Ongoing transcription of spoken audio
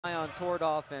On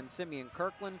Tordoff and Simeon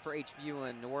Kirkland for HBU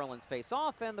and New Orleans face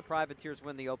off, and the Privateers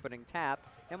win the opening tap.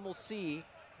 And we'll see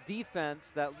defense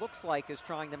that looks like is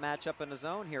trying to match up in a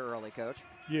zone here early, Coach.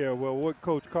 Yeah, well, what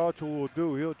Coach Carter will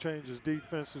do, he'll change his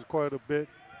defenses quite a bit.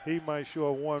 He might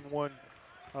show a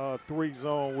 1-1-3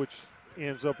 zone, which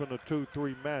ends up in a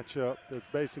 2-3 matchup. That's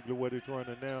basically what he's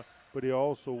running now. But he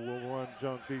also will run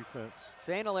junk defense.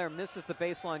 St. Hilaire misses the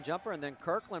baseline jumper, and then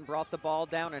Kirkland brought the ball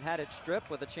down and had it stripped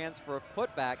with a chance for a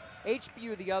putback.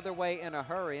 HBU the other way in a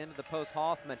hurry into the post.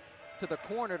 Hoffman to the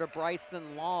corner to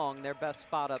Bryson Long, their best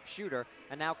spot-up shooter.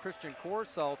 And now Christian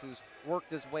Corsalt, who's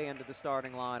worked his way into the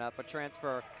starting lineup. A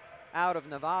transfer out of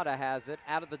Nevada has it,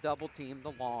 out of the double team,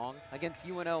 the Long. Against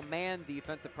UNO man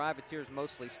defense, the Privateers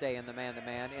mostly stay in the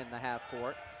man-to-man in the half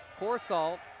court.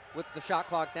 Corsalt, with the shot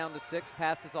clock down to 6,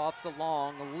 passes off to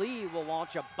Long. Lee will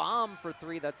launch a bomb for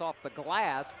 3 that's off the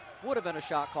glass. Would have been a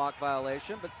shot clock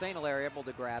violation, but St. Hilaire able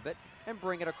to grab it and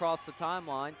bring it across the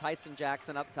timeline. Tyson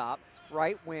Jackson up top,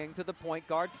 right wing to the point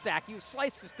guard. Saku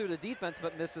slices through the defense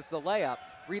but misses the layup.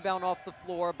 Rebound off the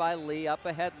floor by Lee, up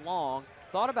ahead Long.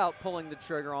 Thought about pulling the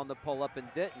trigger on the pull-up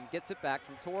and didn't. Gets it back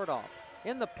from Tordoff.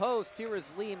 In the post, here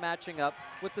is Lee matching up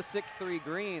with the 6'3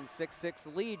 Green.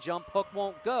 6'6 Lee, jump hook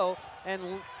won't go, and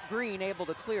Green able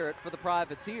to clear it for the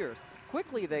Privateers.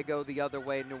 Quickly they go the other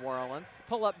way, New Orleans.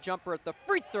 Pull-up jumper at the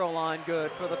free throw line,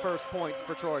 good for the first points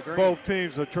for Troy Green. Both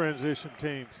teams are transition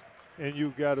teams, and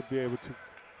you've got to be able to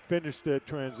finish that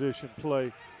transition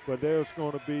play. But there's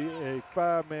going to be a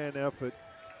 5-man effort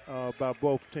by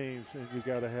both teams, and you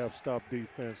got to have stop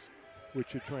defense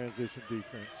with your transition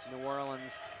defense. New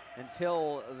Orleans,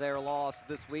 until their loss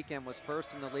this weekend, was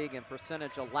first in the league in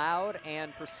percentage allowed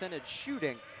and percentage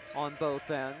shooting on both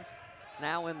ends.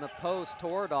 Now in the post,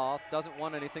 Tordoff doesn't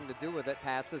want anything to do with it,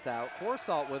 passes out.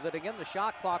 Corsalt with it. Again, the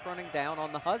shot clock running down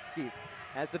on the Huskies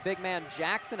as the big man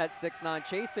Jackson at 6'9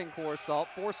 chasing Corsalt,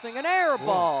 forcing an air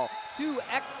ball. 2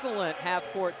 excellent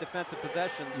half-court defensive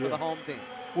possessions for the home team.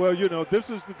 Well, you know, this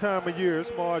is the time of year.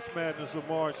 It's March Madness or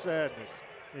March Sadness.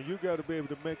 And you got to be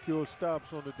able to make your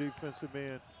stops on the defensive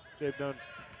end. They've done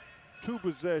 2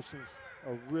 possessions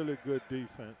of really good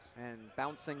defense. And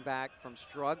bouncing back from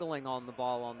struggling on the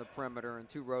ball on the perimeter and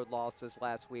 2 road losses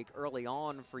last week early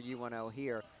on for UNO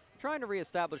here. Trying to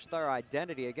reestablish their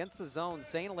identity against the zone.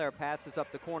 St. Hilaire passes up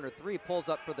the corner 3, pulls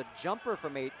up for the jumper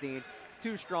from 18.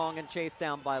 Too strong and chased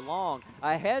down by Long.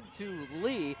 Ahead to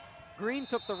Lee. Green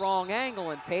took the wrong angle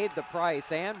and paid the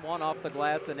price, and one off the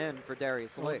glass and in for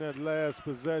Darius Lee. On that last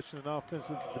possession, an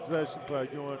offensive possession by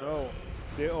UNO,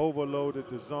 they overloaded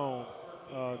the zone.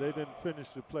 They didn't finish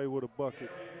the play with a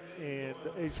bucket. And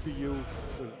HBU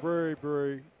was very,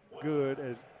 very good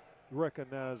at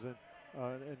recognizing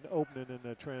and opening in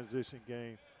the transition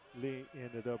game. Lee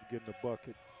ended up getting a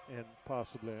bucket and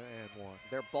possibly an and one.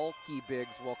 They're bulky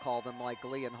bigs, we'll call them, like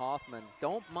Lee and Hoffman.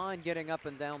 Don't mind getting up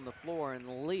and down the floor,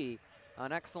 and Lee,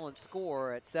 an excellent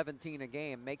scorer at 17 a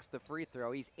game, makes the free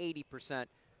throw. He's 80%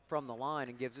 from the line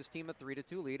and gives his team a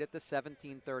 3-2 lead at the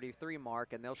 17:33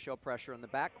 mark, and they'll show pressure in the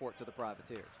backcourt to the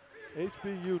Privateers.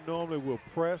 HBU normally will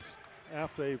press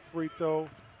after a free throw,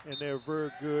 and they're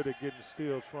very good at getting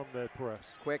steals from that press.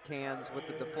 Quick hands with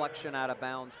the deflection out of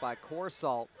bounds by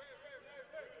Corsalt.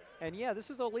 And yeah, this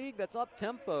is a league that's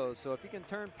up-tempo, so if you can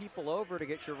turn people over to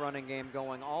get your running game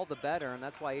going, all the better, and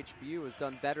that's why HBU has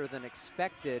done better than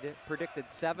expected. Predicted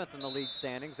 7th in the league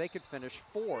standings. They could finish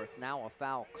 4th. Now a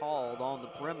foul called on the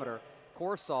perimeter.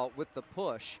 Corsalt with the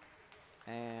push.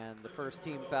 And the first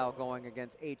team foul going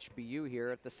against HBU here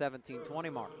at the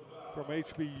 17:20 mark. From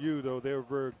HBU, though, they're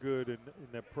very good in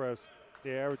the press.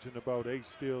 They're averaging about 8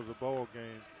 steals a ball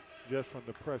game just from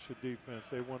the pressure defense.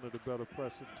 They're one of the better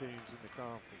pressing teams in the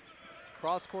conference.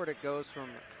 Cross court it goes from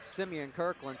Simeon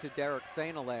Kirkland to Derek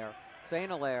St. Hilaire. St.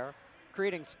 Hilaire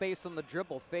creating space on the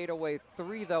dribble. Fadeaway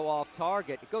 3, though, off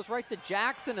target. It goes right to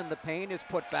Jackson in the paint. His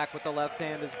putback with the left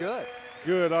hand is good.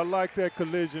 Good. I like that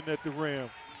collision at the rim.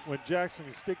 When Jackson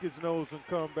can stick his nose and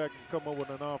come back and come up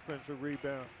with an offensive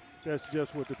rebound, that's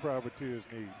just what the Privateers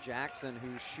need. Jackson,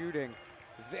 who's shooting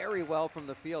very well from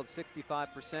the field,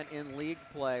 65% in league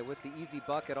play, with the easy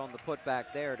bucket on the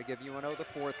putback there to give UNO the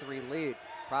 4-3 lead.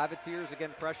 Privateers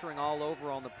again pressuring all over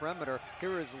on the perimeter.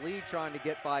 Here is Lee trying to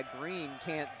get by Green,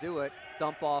 can't do it.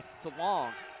 Dump off to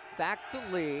Long. Back to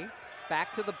Lee,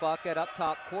 back to the bucket, up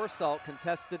top Corsalt,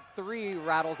 contested 3,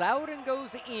 rattles out and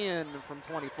goes in from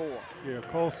 24. Yeah,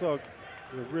 Corsalt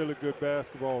is a really good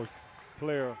basketball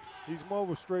player. He's more of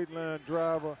a straight line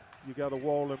driver, You got to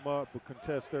wall him up, but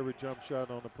contest every jump shot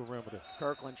on the perimeter.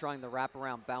 Kirkland trying the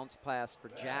wraparound bounce pass for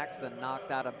Jackson, knocked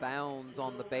out of bounds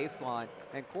on the baseline.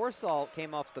 And Corsalt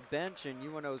came off the bench in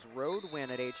UNO's road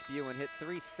win at HBU and hit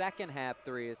 3 second-half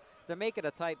threes to make it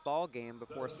a tight ball game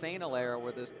before St. Hilaire,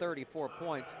 with his 34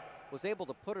 points, was able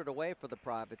to put it away for the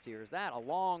Privateers. That a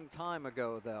long time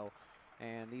ago, though.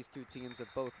 And these two teams have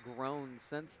both grown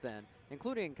since then,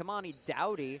 including Kamani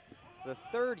Dowdy, the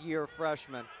third-year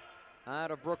freshman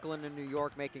out of Brooklyn in New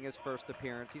York, making his first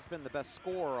appearance. He's been the best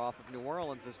scorer off of New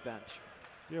Orleans' bench.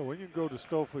 Yeah, when you can go to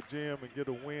Stouffer Gym and get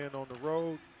a win on the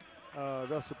road,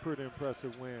 that's a pretty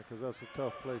impressive win because that's a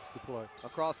tough place to play.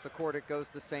 Across the court it goes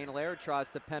to St. Hilaire, tries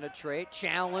to penetrate,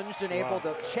 challenged and able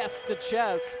to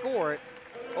chest-to-chest score it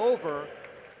over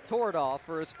Tordoff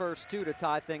for his first 2 to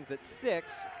tie things at 6,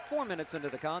 4 minutes into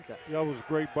the contest. That was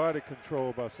great body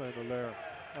control by St. Hilaire,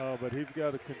 but he's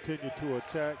got to continue to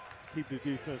attack, keep the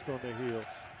defense on their heels.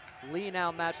 Lee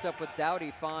now matched up with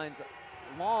Dowdy, finds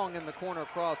Long in the corner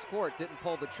cross court, didn't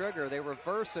pull the trigger. They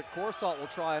reverse it. Corsalt will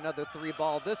try another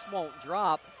 3-ball. This won't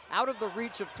drop. Out of the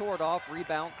reach of Tordoff,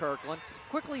 rebound Kirkland.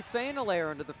 Quickly St.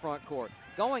 Hilaire into the front court.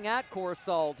 Going at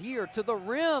Corsalt here to the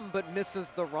rim, but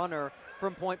misses the runner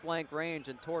from point blank range,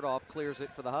 and Tordoff clears it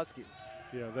for the Huskies.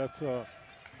 Yeah, that's a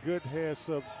good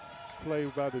heads-up play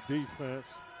by the defense,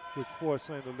 which forced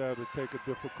St. Hilaire to take a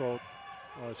difficult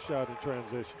shot in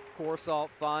transition. Corsalt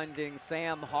finding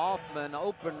Sam Hoffman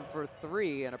open for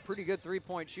 3, and a pretty good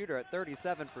three-point shooter at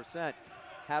 37%.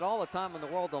 Had all the time in the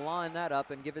world to line that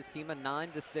up and give his team a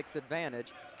 9-6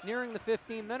 advantage, nearing the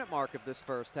 15-minute mark of this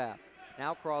first half.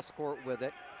 Now cross court with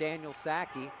it, Daniel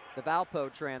Sacchi, the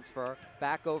Valpo transfer,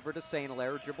 back over to St.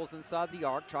 Hilaire, dribbles inside the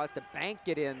arc, tries to bank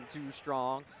it in too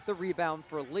strong. The rebound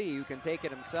for Lee, who can take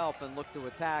it himself and look to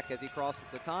attack as he crosses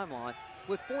the timeline.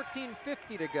 With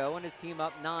 14:50 to go and his team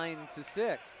up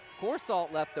 9-6.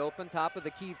 Corsalt left open, top of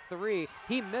the key 3.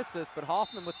 He misses, but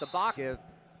Hoffman with the block give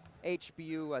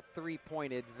HBU a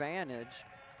 3-point advantage.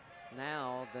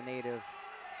 Now the native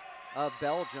of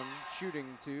Belgium shooting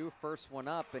 2, first one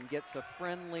up, and gets a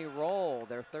friendly roll.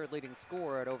 Their third leading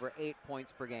scorer at over 8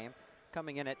 points per game,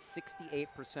 coming in at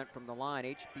 68% from the line.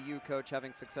 HBU coach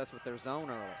having success with their zone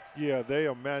early. Yeah, they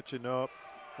are matching up.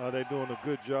 They're doing a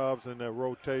good job in their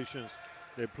rotations.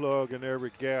 They plug in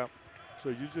every gap. So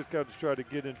you just got to try to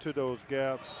get into those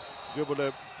gaps, dribble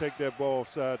that, take that ball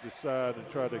side to side, and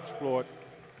try to exploit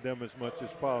them as much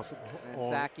as possible. And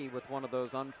Sacchi with one of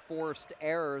those unforced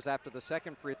errors after the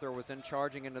second free throw was in,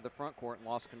 charging into the front court and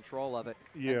lost control of it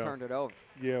and turned it over.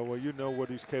 Yeah, well, you know what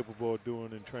he's capable of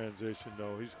doing in transition,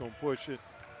 though. He's going to push it,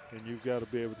 and you've got to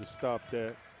be able to stop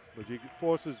that. But he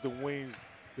forces the wings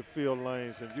to fill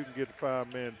lanes, and if you can get a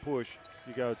 5-man push,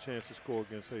 you got a chance to score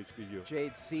against HBU.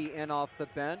 Jade C in off the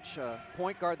bench,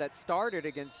 point guard that started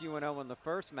against UNO in the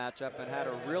first matchup and had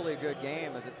a really good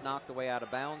game as it's knocked away out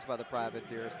of bounds by the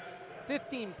Privateers.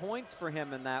 15 points for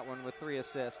him in that one with 3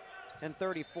 assists in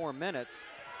 34 minutes.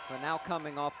 But now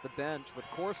coming off the bench with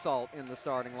Corsalt in the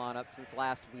starting lineup since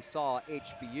last we saw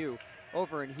HBU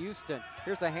over in Houston.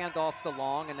 Here's a handoff to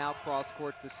Long, and now cross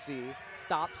court to C.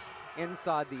 Stops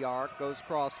inside the arc, goes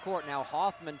cross court. Now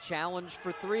Hoffman challenged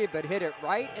for 3, but hit it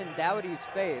right in Dowdy's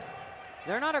face.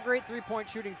 They're not a great three-point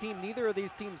shooting team. Neither of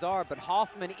these teams are, but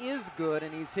Hoffman is good,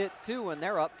 and he's hit 2, and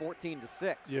they're up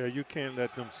 14-6. Yeah, you can't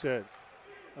let them set.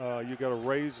 You got to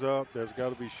raise up. There's got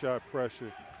to be shot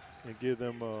pressure and give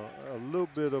them a little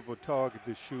bit of a target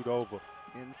to shoot over.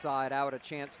 Inside out, a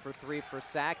chance for 3 for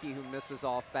Sacchi, who misses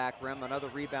off back rim. Another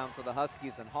rebound for the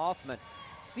Huskies, and Hoffman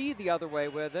see the other way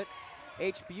with it.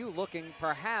 HBU looking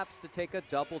perhaps to take a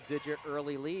double-digit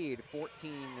early lead.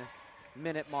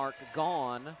 14-minute mark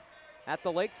gone at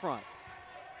the lakefront.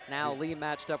 Now Lee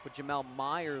matched up with Jamel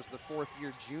Myers, the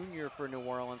 4th-year junior for New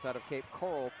Orleans out of Cape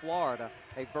Coral, Florida.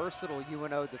 A versatile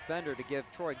UNO defender to give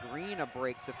Troy Green a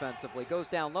break defensively. Goes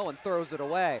down low and throws it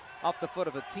away off the foot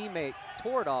of a teammate,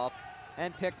 Tordoff,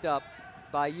 and picked up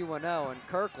by UNO and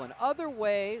Kirkland. Other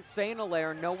way, St.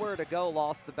 Hilaire, nowhere to go,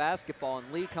 lost the basketball, and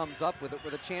Lee comes up with it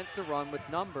with a chance to run with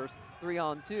numbers,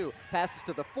 3-on-2. Passes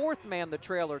to the 4th man, the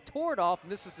trailer, Tordoff,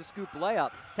 misses the scoop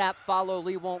layup. Tap, follow,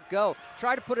 Lee won't go.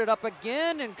 Try to put it up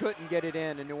again and couldn't get it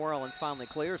in, and New Orleans finally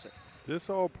clears it. This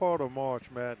all part of March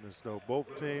Madness, though.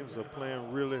 Both teams are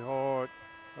playing really hard.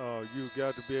 You've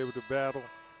got to be able to battle,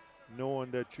 knowing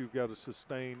that you've got to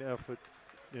sustain effort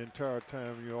the entire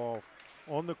time you're off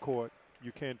on the court.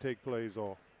 You can't take plays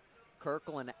off.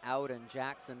 Kirkland out and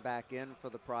Jackson back in for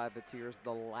the Privateers.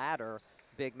 The latter,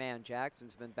 big man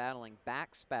Jackson's been battling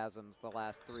back spasms the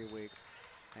last 3 weeks,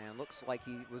 and looks like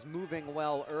he was moving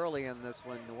well early in this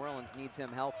one. New Orleans needs him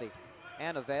healthy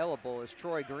and available. Is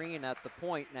Troy Green at the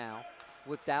point now.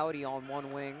 with Dowdy on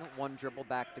one wing, one dribble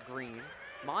back to Green.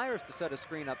 Myers to set a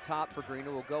screen up top for Green,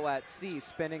 who will go at C,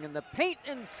 spinning in the paint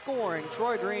and scoring.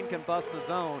 Troy Green can bust the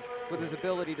zone with his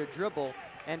ability to dribble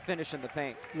and finish in the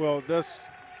paint. Well, that's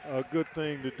a good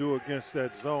thing to do against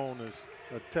that zone is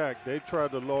attack. They try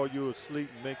to lull you asleep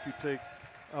and make you take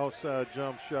outside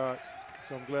jump shots.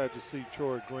 So I'm glad to see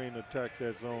Troy Green attack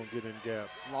that zone, get in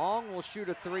gaps. Long will shoot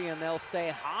a three, and they'll stay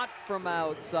hot from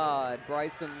outside.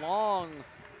 Bryson Long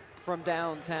from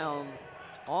downtown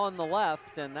on the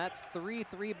left, and that's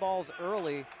three balls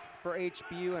early for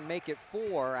HBU and make it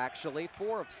four, actually.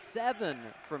 4 of 7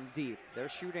 from deep. They're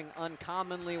shooting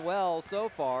uncommonly well so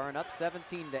far and up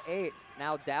 17-8.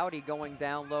 Now Dowdy going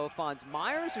down low finds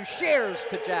Myers, who shares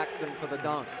to Jackson for the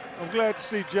dunk. I'm glad to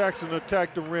see Jackson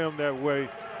attack the rim that way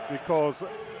because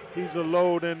he's a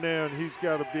load in there and he's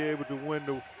got to be able to win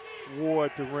the war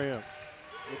at the rim.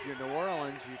 If you're New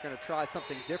Orleans, you're going to try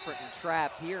something different and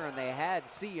trap here, and they had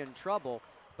C in trouble,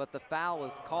 but the foul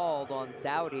is called on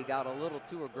Dowdy. Got a little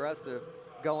too aggressive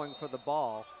going for the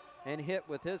ball and hit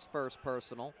with his first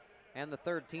personal and the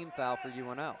third team foul for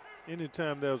UNO.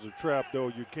 Anytime there's a trap, though,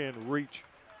 you can't reach.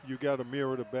 You got to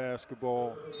mirror the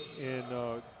basketball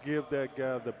and give that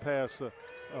guy, the passer,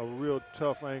 a real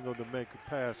tough angle to make a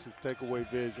pass to take away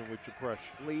vision with your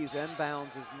pressure. Lee's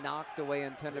inbounds is knocked away,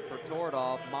 intended for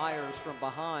Tordoff. Myers from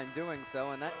behind doing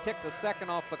so, and that ticked the second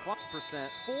off the clock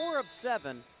percent. 4 of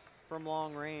 7 from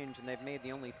long range, and they've made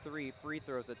the only 3 free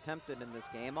throws attempted in this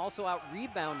game. Also out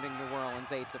rebounding New Orleans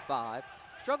 8-5.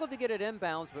 Struggled to get it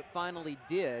inbounds, but finally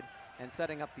did. And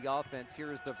setting up the offense,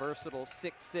 here is the versatile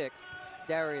 6'6",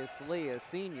 Darius Lee, a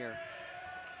senior,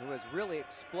 who has really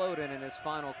exploded in his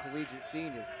final collegiate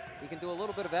seasons. He can do a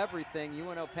little bit of everything.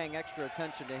 UNO paying extra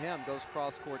attention to him. Goes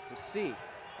cross court to C.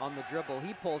 On the dribble,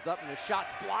 he pulls up and his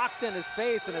shot's blocked in his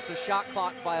face, and it's a shot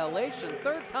clock violation.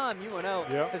 Third time UNO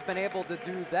has been able to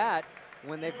do that.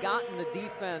 When they've gotten the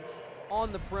defense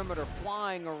on the perimeter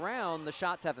flying around, the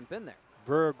shots haven't been there.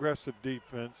 Very aggressive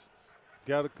defense.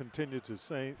 Got to continue to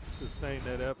sustain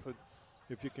that effort.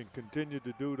 If you can continue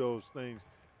to do those things,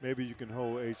 maybe you can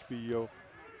hold HBU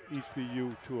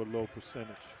to a low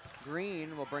percentage.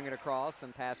 Green will bring it across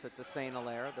and pass it to St.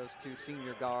 Hilaire. Those two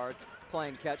senior guards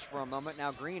playing catch for a moment.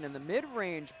 Now Green in the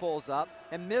mid-range pulls up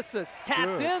and misses.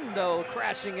 Tapped in, though,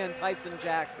 crashing in Tyson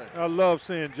Jackson. I love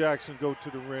seeing Jackson go to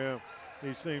the rim.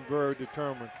 He seemed very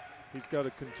determined. He's got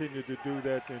to continue to do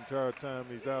that the entire time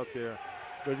he's out there.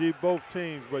 But both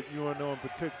teams, but UNO in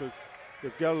particular,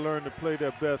 they've got to learn to play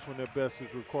their best when their best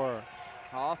is required.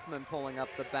 Hoffman pulling up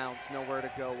the bounce, nowhere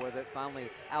to go with it. Finally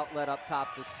outlet up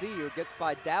top to C, who gets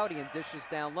by Dowdy and dishes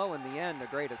down low. In the end, a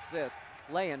great assist.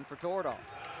 Lay-in for Tordoff.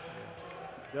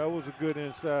 That was a good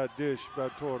inside dish by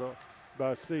Tordoff,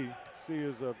 by C. C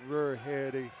is a very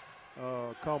heady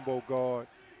combo guard.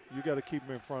 You got to keep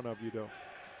him in front of you, though.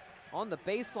 On the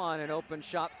baseline, an open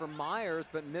shot from Myers,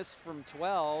 but missed from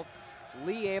 12.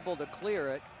 Lee able to clear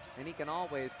it, and he can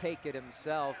always take it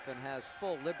himself and has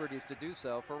full liberties to do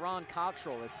so. For Ron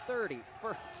Cottrell, his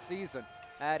 31st season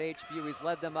at HBU. He's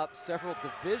led them up several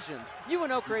divisions.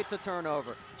 UNO creates a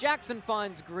turnover. Jackson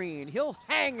finds Green. He'll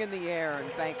hang in the air and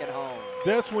bank it home.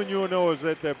 That's when UNO is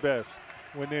at their best.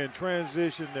 When they're in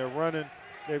transition, they're running.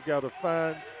 They've got a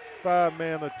fine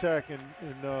 5-man attack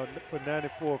for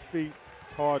 94 feet.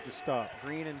 Hard to stop.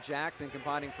 Green and Jackson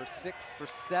combining for 6 for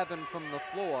 7 from the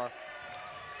floor.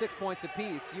 6 points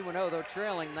apiece. UNO, though,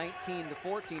 trailing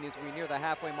 19-14 as we near the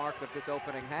halfway mark of this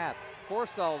opening half.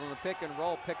 Corsall in the pick and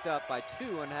roll picked up by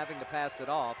 2 and having to pass it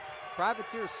off.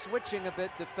 Privateers switching a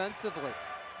bit defensively.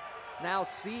 Now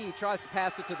C tries to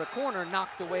pass it to the corner,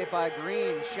 knocked away by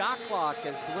Green. Shot clock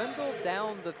has dwindled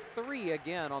down to 3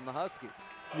 again on the Huskies.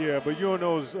 Yeah, but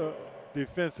UNO's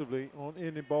defensively on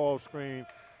any ball screen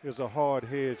is a hard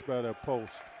hedge by their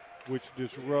post, which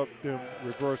disrupt them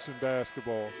reversing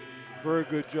basketballs. Very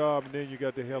good job, and then you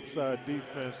got the help side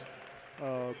defense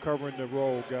covering the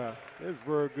roll guy. It's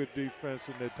very good defense,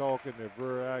 and they're talking. They're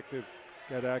very active,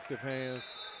 got active hands.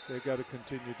 They got to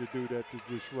continue to do that to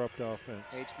disrupt offense.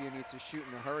 HBU needs to shoot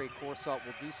in a hurry. Corsalt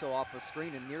will do so off the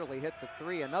screen and nearly hit the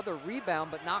 3. Another rebound,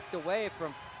 but knocked away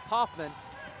from Hoffman.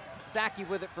 Sackey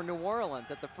with it for New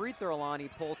Orleans. At the free throw line, he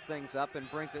pulls things up and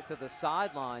brings it to the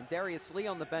sideline. Darius Lee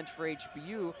on the bench for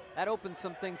HBU. That opens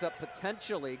some things up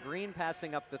potentially. Green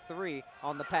passing up the 3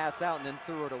 on the pass out and then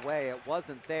threw it away. It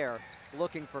wasn't there.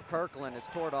 Looking for Kirkland as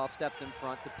Tordoff stepped in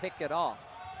front to pick it off.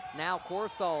 Now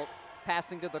Corsalt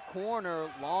passing to the corner.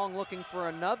 Long looking for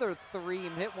another 3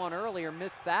 and hit one earlier,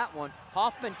 missed that one.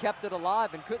 Hoffman kept it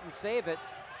alive and couldn't save it.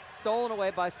 Stolen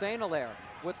away by St. Hilaire.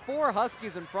 With 4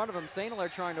 Huskies in front of him, St. Hilaire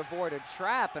trying to avoid a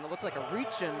trap, and it looks like a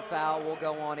reach-in foul will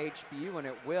go on HBU, and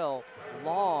it will.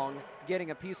 Long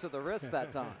getting a piece of the wrist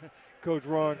that time. Coach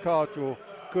Ron Cottrell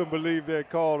couldn't believe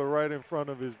that call right in front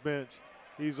of his bench.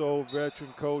 He's an old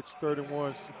veteran coach,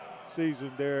 31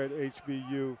 season there at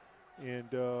HBU, and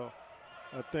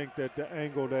I think that the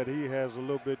angle that he has is a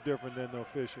little bit different than the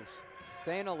officials.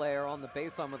 St. Hilaire on the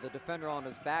baseline with the defender on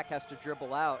his back has to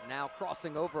dribble out. Now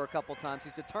crossing over a couple times.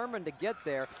 He's determined to get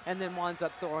there and then winds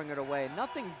up throwing it away.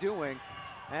 Nothing doing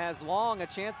as Long a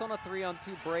chance on a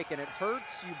 3-on-2 break, and it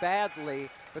hurts you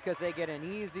badly because they get an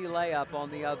easy layup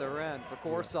on the other end for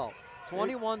Corsalt.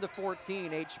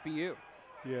 21-14 HBU.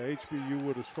 Yeah, HBU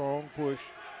with a strong push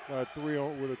with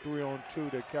a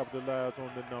 3-on-2 that capitalized on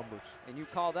the numbers. And you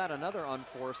call that another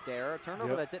unforced error.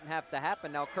 Turnover that didn't have to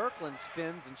happen. Now Kirkland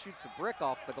spins and shoots a brick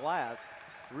off the glass.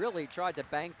 Really tried to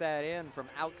bank that in from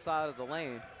outside of the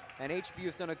lane. And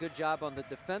HBU's done a good job on the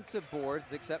defensive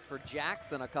boards, except for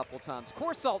Jackson a couple times.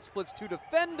 Corsalt splits 2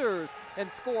 defenders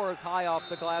and scores high off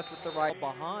the glass with the right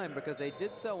behind, because they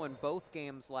did so in both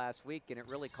games last week, and it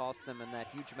really cost them in that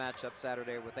huge matchup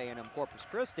Saturday with A&M Corpus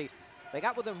Christi. They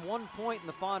got within 1 point in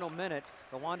the final minute,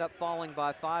 but wound up falling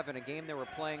by 5 in a game they were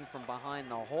playing from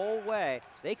behind the whole way.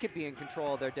 They could be in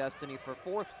control of their destiny for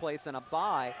 4th place and a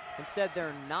bye. Instead,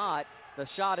 they're not. The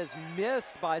shot is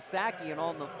missed by Saki and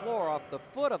on the floor off the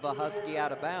foot of a Husky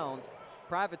out of bounds.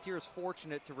 Privateers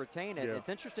fortunate to retain it. It's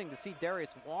interesting to see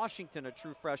Darius Washington, a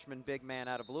true freshman big man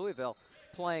out of Louisville,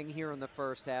 playing here in the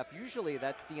first half. Usually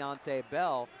that's Deontay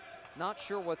Bell. Not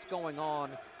sure what's going on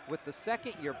with the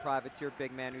second-year Privateer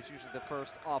big man, who's usually the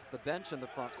first off the bench in the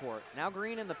front court. Now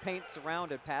Green in the paint,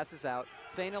 surrounded, passes out.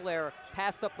 St. Hilaire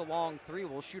passed up the long 3,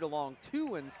 will shoot a long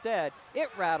 2 instead. It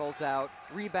rattles out,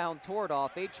 rebound toward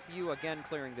off. HBU again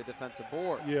clearing the defensive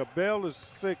board. Yeah, Bell is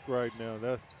sick right now.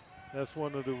 That's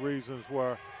one of the reasons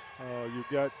why you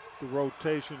got the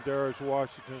rotation. Darius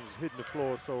Washington's hitting the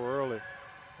floor so early.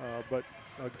 But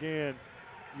again,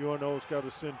 UNO's got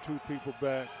to send 2 people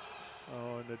back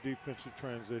in the defensive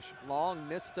transition. Long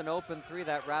missed an open 3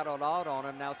 that rattled out on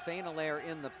him. Now St. Hilaire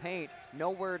in the paint,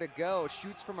 nowhere to go,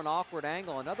 shoots from an awkward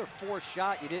angle. Another 4th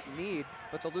shot you didn't need,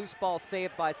 but the loose ball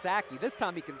saved by Saki. This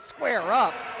time he can square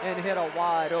up and hit a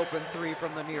wide open 3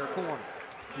 from the near corner.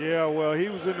 Yeah, well, he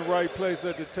was in the right place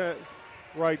at the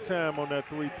right time on that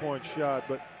 3-point shot,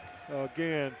 but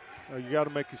again, you got to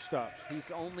make your stops.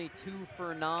 He's only 2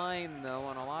 for 9, though,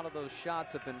 and a lot of those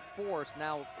shots have been forced.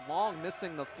 Now Long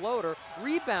missing the floater.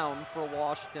 Rebound for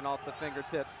Washington off the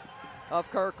fingertips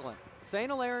of Kirkland. St.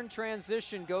 Hilaire in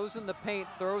transition, goes in the paint,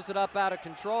 throws it up out of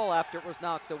control after it was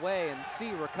knocked away, and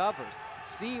C recovers.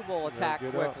 C will attack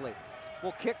quickly.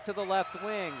 Will kick to the left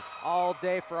wing all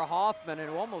day for Hoffman, and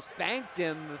almost banked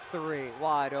in the 3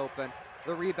 wide open.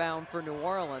 The rebound for New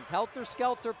Orleans.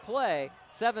 Helter-skelter play,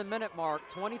 7-minute mark,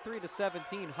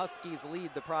 23-17. Huskies lead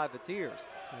the Privateers.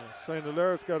 Yeah, St.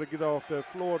 Hilaire's got to get off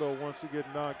that floor, though, once he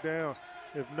get knocked down.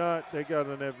 If not, they got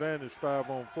an advantage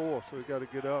 5-on-4, so he got to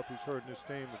get up. He's hurting his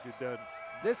team if he doesn't.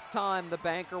 This time the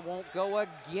banker won't go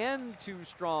again too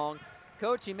strong.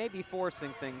 Coach, he may be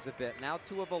forcing things a bit. Now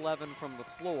 2 of 11 from the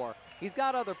floor. He's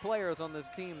got other players on this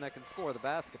team that can score the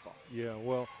basketball. Yeah,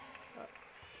 well,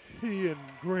 he and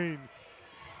Green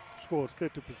scores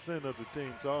 50% of the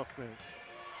team's offense.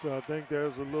 So I think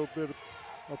there's a little bit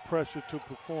of pressure to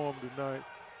perform tonight,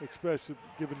 especially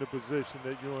given the position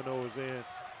that UNO is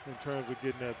in terms of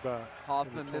getting that by.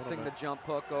 Hoffman missing the jump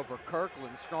hook over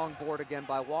Kirkland. Strong board again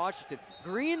by Washington.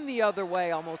 Green the other way,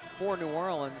 almost for New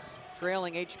Orleans,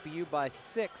 trailing HBU by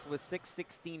 6 with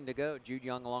 6:16 to go. Jude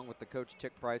Young along with the coach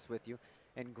Tick Price with you.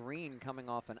 And Green coming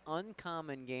off an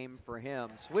uncommon game for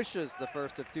him. Swishes the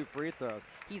first of 2 free throws.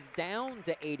 He's down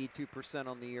to 82%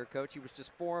 on the year, Coach. He was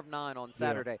just 4 of 9 on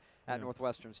Saturday at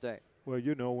Northwestern State. Well,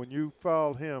 you know, when you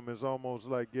foul him, it's almost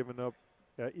like giving up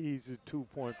an easy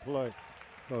 2-point play,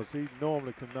 because he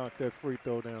normally can knock that free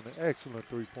throw down. An excellent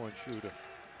 3-point shooter.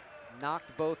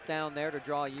 Knocked both down there to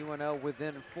draw UNO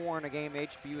within 4 in a game.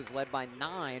 HBU is led by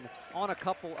 9 on a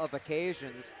couple of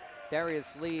occasions.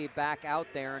 Darius Lee back out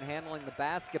there and handling the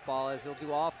basketball, as he'll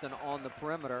do often on the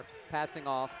perimeter, passing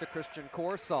off to Christian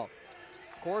Corsalt.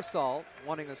 Corsalt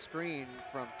wanting a screen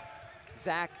from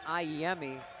Zach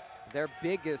Iemi, their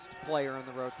biggest player in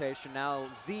the rotation. Now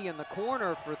Z in the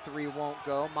corner for 3 won't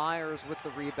go. Myers with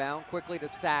the rebound, quickly to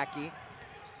Saki,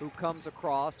 who comes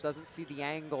across, doesn't see the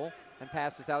angle, and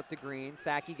passes out to Green.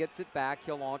 Saki gets it back.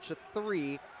 He'll launch a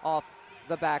 3 off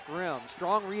the back rim.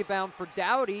 Strong rebound for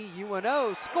Dowdy.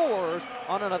 UNO scores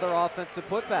on another offensive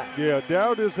putback. Yeah,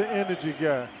 Dowdy's an energy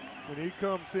guy. When he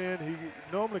comes in, he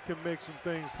normally can make some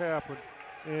things happen.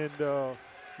 And,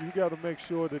 you got to make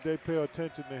sure that they pay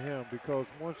attention to him, because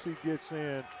once he gets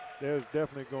in, there's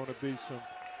definitely going to be some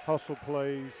hustle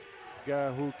plays,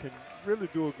 guy who can really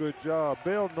do a good job.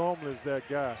 Bell normally is that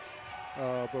guy,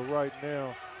 but right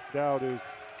now, Dowd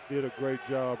did a great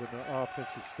job in the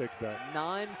offensive stick back.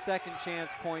 9 second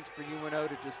chance points for UNO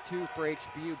to just 2 for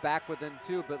HBU, back within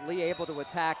 2, but Lee able to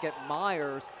attack at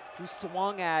Myers, who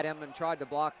swung at him and tried to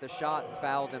block the shot and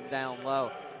fouled him down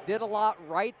low. Did a lot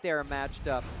right there, matched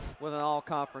up with an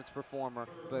all-conference performer.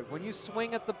 But when you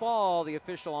swing at the ball, the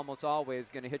official almost always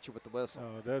going to hit you with the whistle.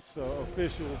 That's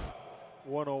official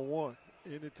 101.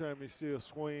 Anytime you see a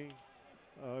swing,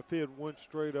 if he had went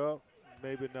straight up,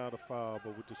 maybe not a foul,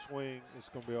 but with the swing, it's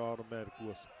going to be an automatic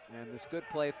whistle. And this good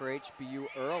play for HBU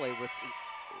early, with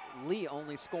Lee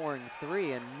only scoring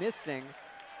 3 and missing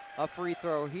a free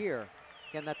throw here.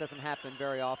 Again, that doesn't happen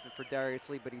very often for Darius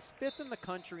Lee, but he's 5th in the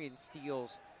country in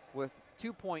steals with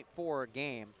 2.4 a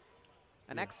game.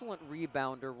 An excellent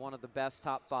rebounder, one of the best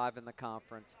top 5 in the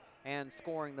conference, and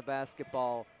scoring the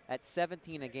basketball at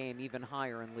 17 a game, even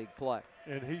higher in league play.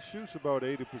 And he shoots about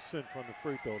 80% from the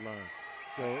free throw line.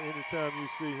 So anytime you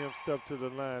see him step to the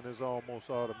line, it's almost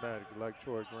automatic, like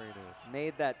Troy Green is.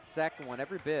 Made that second one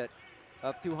every bit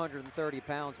of 230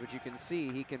 pounds, but you can see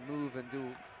he can move and do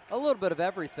a little bit of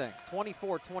everything.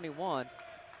 24-21.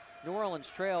 New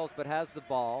Orleans trails, but has the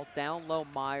ball. Down low,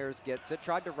 Myers gets it.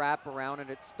 Tried to wrap around, and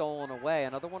it's stolen away.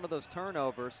 Another one of those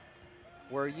turnovers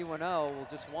where UNO will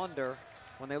just wonder,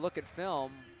 when they look at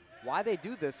film, why they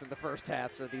do this in the first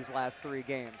halves of these last 3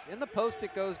 games. In the post,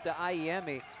 it goes to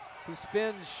Iemi, who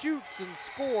spins, shoots, and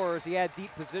scores. He had deep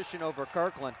position over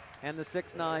Kirkland, and the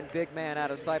 6'9" big man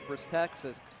out of Cypress,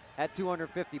 Texas, at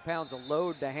 250 pounds, a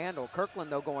load to handle.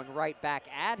 Kirkland, though, going right back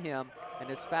at him,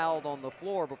 and is fouled on the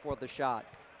floor before the shot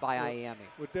by Iemi.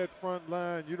 With that front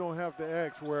line, you don't have to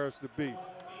ask where's the beef.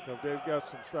 They've got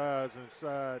some size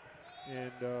inside,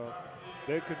 and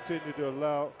they continue to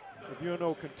allow, if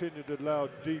UNO continue to allow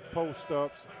deep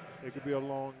post-ups, it could be a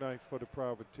long night for the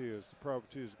Privateers. The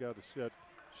Privateers got to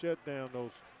shut down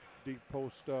those deep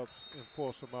post-ups and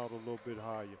force them out a little bit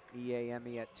higher.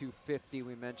 Iemi at 250.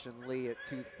 We mentioned Lee at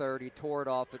 230. Tore it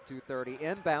off at 230.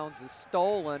 Inbounds is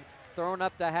stolen. Thrown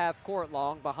up to half court,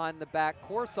 Long behind the back.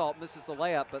 Corsalt misses the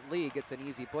layup, but Lee gets an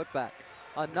easy putback.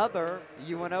 Another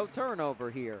UNO turnover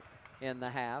here in the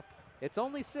half. It's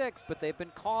only 6, but they've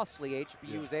been costly.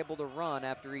 HBU is able to run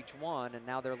after each one, and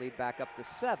now their lead back up to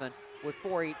 7 with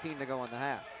 4:18 to go in the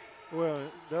half. Well,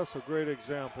 that's a great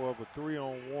example of a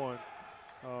 3-on-1.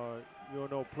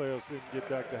 UNO players didn't get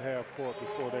back to half court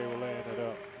before they were laying it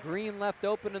up. Green left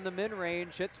open in the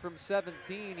mid-range, hits from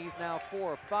 17. He's now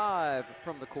 4 of 5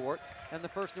 from the court, and the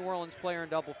first New Orleans player in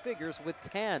double figures with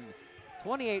 10.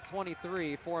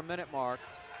 28-23, 4-minute mark,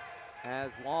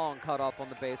 as Long cut off on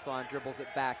the baseline, dribbles it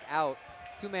back out.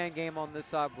 2-man game on this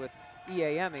side with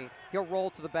Iemi. He'll roll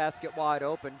to the basket wide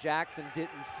open. Jackson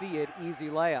didn't see it, easy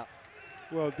layup.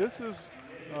 Well, this is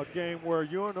a game where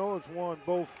UNO has won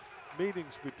both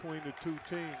meetings between the two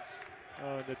teams,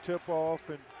 the tip-off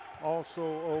and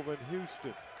also over in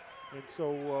Houston. And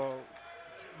so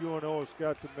UNO has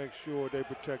got to make sure they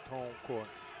protect home court.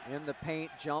 In the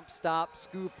paint, jump stop,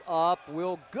 scoop up,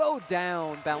 will go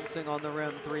down, bouncing on the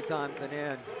rim 3 times and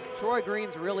in. Troy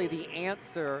Green's really the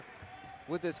answer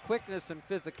with his quickness and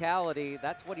physicality.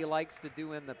 That's what he likes to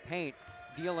do in the paint,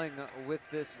 dealing with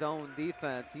this zone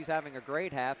defense. He's having a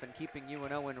great half and keeping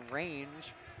UNO in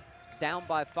range. Down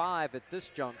by 5 at this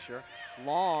juncture.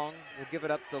 Long will give it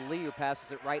up to Lee, who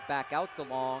passes it right back out to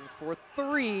Long for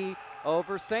 3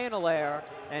 over St. Hilaire.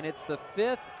 And it's the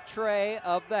 5th tray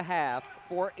of the half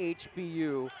for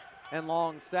HBU. And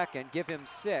Long's second. Give him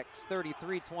 6,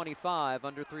 33-25,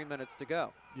 under 3 minutes to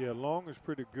go. Yeah, Long is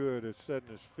pretty good at setting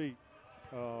his feet.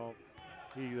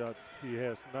 He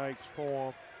has nice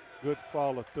form, good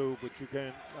follow through, but you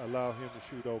can't allow him to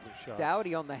shoot open shots.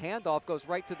 Dowdy on the handoff goes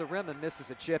right to the rim and misses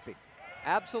a chippy.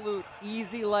 Absolute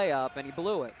easy layup, and he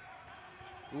blew it.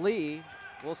 Lee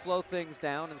will slow things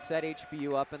down and set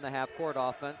HBU up in the half-court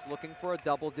offense, looking for a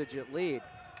double-digit lead.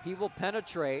 He will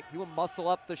penetrate. He will muscle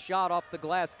up the shot off the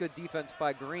glass. Good defense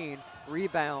by Green.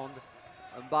 Rebound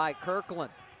by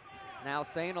Kirkland. Now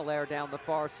St. Hilaire down the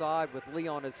far side with Lee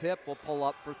on his hip will pull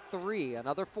up for 3.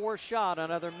 Another 4 shot,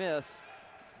 another miss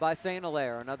by St.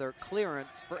 Hilaire. Another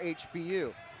clearance for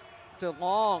HBU. To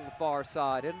Long, far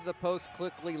side, into the post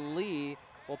quickly. Lee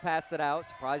will pass it out.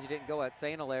 Surprised he didn't go at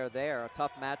St. Hilaire there. A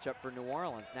tough matchup for New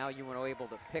Orleans. Now UNO able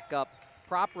to pick up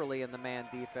properly in the man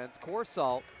defense.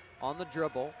 Corsalt on the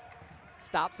dribble,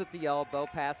 stops at the elbow,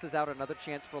 passes out, another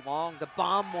chance for Long to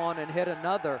bomb one and hit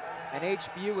another. And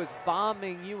HBU is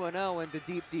bombing UNO into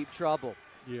deep, deep trouble.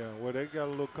 Yeah, well, they got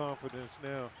a little confidence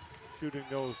now shooting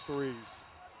those threes.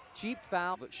 Cheap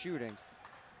foul, but shooting.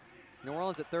 New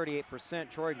Orleans at 38%.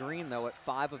 Troy Green, though, at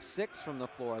 5 of 6 from the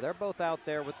floor. They're both out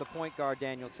there with the point guard,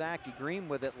 Daniel Sackey. Green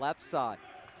with it left side.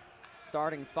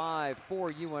 Starting 5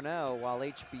 for UNO, while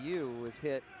HBU was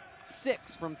hit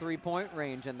 6 from three-point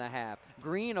range in the half.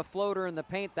 Green, a floater in the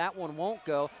paint. That one won't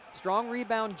go. Strong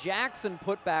rebound. Jackson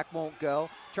put back won't go.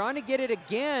 Trying to get it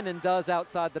again and does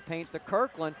outside the paint to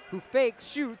Kirkland, who fakes,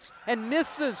 shoots, and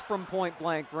misses from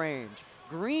point-blank range.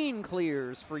 Green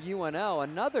clears for UNO.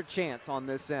 Another chance on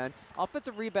this end.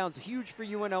 Offensive rebounds huge for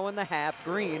UNO in the half.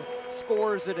 Green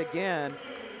scores it again.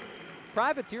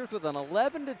 Privateers with an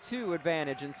 11-2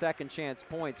 advantage in second chance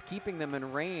points, keeping them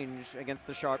in range against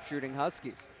the sharpshooting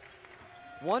Huskies.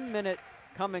 1 minute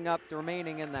coming up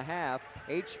remaining in the half.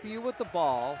 HBU with the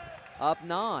ball, up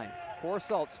 9.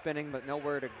 Corsalt spinning, but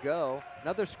nowhere to go.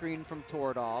 Another screen from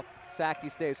Tordoff.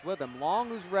 Sackey stays with him. Long,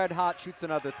 who's red hot, shoots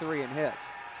another 3 and hits.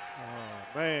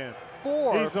 Oh, man.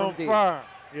 4 He's from on deep. fire.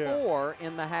 Yeah. 4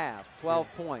 in the half, 12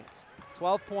 points.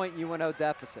 12-point UNO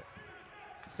deficit.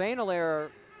 St. Hilaire,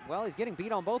 well, he's getting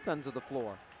beat on both ends of the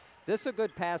floor. This a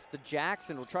good pass to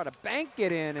Jackson. Will try to bank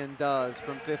it in and does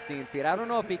from 15 feet. I don't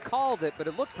know if he called it, but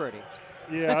it looked pretty.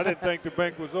 Yeah, I didn't think the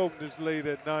bank was open this late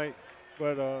at night,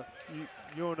 but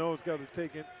UNO's got to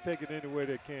take it any way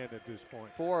they can at this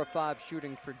point. 4 of 5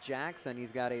 shooting for Jackson.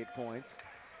 He's got 8 points.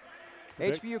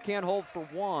 HBU can't hold for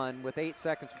 1 with 8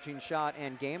 seconds between shot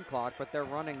and game clock, but they're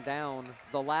running down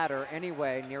the ladder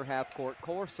anyway near half court.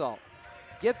 Corsalt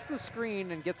gets the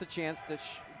screen and gets a chance to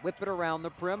whip it around the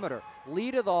perimeter. Lee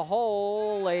to the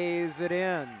hole, lays it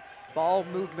in. Ball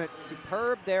movement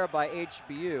superb there by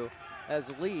HBU as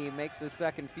Lee makes his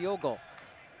second field goal.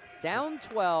 Down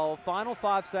 12, final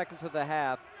 5 seconds of the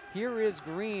half. Here is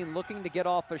Green looking to get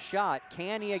off a shot.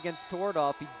 Can he against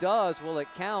Tordoff? He does. Will it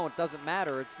count? Doesn't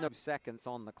matter. It's no seconds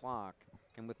on the clock.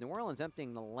 And with New Orleans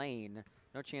emptying the lane,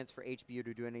 no chance for HBU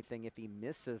to do anything if he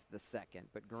misses the second.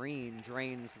 But Green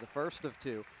drains the first of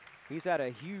 2. He's had a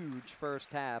huge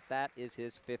first half. That is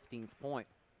his 15th point.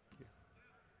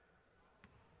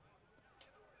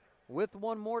 With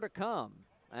 1 more to come,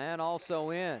 and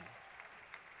also in.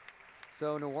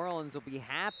 So New Orleans will be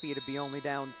happy to be only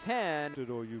down 10.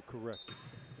 Or you correct it.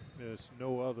 There's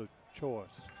no other choice.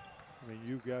 I mean,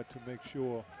 you got to make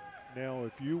sure now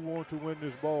if you want to win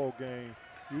this ball game,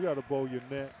 you got to bow your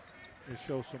net and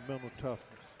show some mental toughness.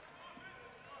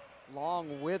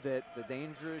 Long with it, the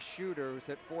dangerous shooter who's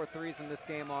hit 4 threes in this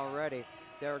game already.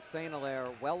 Derek St. Hilaire,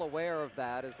 well aware of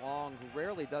that, as Long, who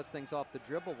rarely does things off the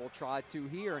dribble, will try to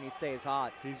here, and he stays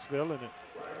hot. He's feeling it.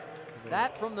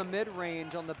 That from the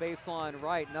mid-range on the baseline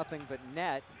right, nothing but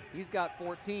net. He's got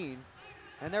 14,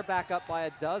 and they're back up by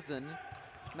a dozen,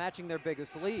 matching their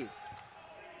biggest lead.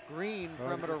 Green,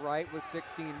 perimeter right, with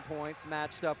 16 points,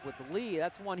 matched up with Lee.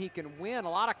 That's one he can win. A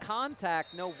lot of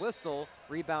contact, no whistle.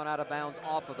 Rebound out of bounds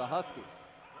off of the Huskies.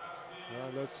 All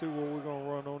right, let's see what we're going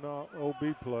to run on our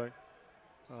OB play.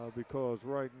 Because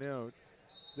right now,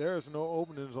 there's no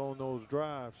openings on those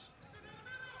drives.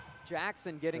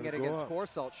 Jackson getting it against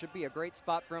Corsalt. Should be a great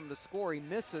spot for him to score. He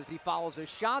misses. He follows his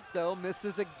shot, though.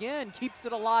 Misses again. Keeps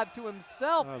it alive to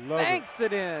himself. Banks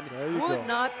it in. Would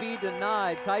not be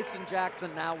denied. Tyson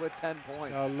Jackson now with 10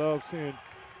 points. I love seeing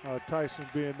Tyson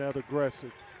being that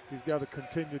aggressive. He's got to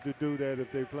continue to do that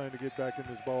if they plan to get back in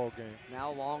this ball game.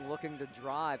 Now Long looking to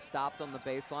drive. Stopped on the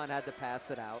baseline. Had to pass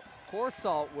it out.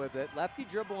 Corsalt with it. Lefty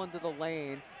dribble into the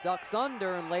lane. Ducks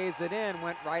under and lays it in.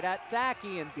 Went right at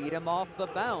Sackey and beat him off the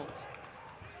bounce.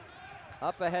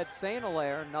 Up ahead St.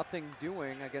 Hilaire. Nothing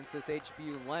doing against this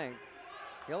HBU length.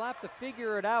 He'll have to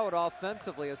figure it out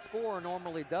offensively. A scorer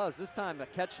normally does. This time a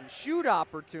catch and shoot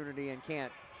opportunity and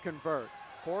can't convert.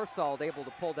 Corsalt able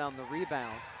to pull down the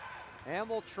rebound. And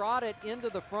will trot it into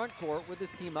the front court with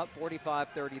his team up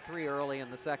 45-33 early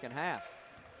in the second half.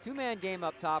 2-man game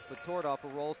up top with Tordoff, who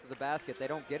rolls to the basket. They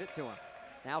don't get it to him.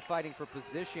 Now fighting for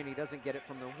position. He doesn't get it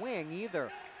from the wing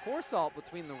either. Corsalt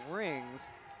between the rings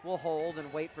will hold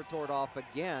and wait for Tordoff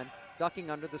again. Ducking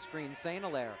under the screen, St.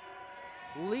 Hilaire.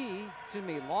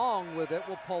 Long with it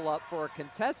will pull up for a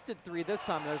contested 3 this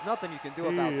time. There's nothing you can do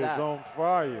about that. He is on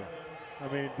fire.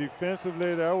 I mean,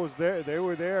 defensively, that was there. They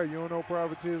were there. UNO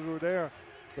Privateers were there.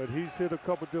 But he's hit a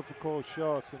couple difficult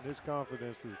shots, and his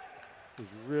confidence is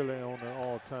really on an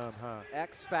all-time high.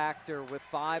 X factor with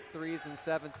 5 threes and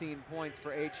 17 points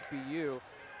for HBU.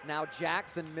 Now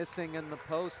Jackson missing in the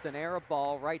post, an air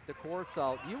ball right to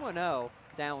Corsalt. UNO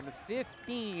down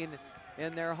 15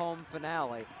 in their home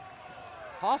finale.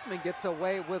 Hoffman gets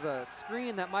away with a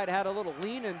screen that might have had a little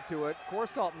lean into it.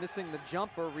 Corsalt missing the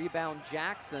jumper, rebound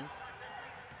Jackson.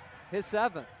 His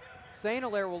 7th. St.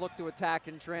 Hilaire will look to attack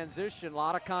in transition. A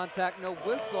lot of contact, no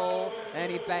whistle,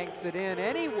 and he banks it in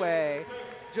anyway.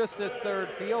 Just his third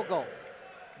field goal.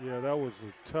 Yeah, that was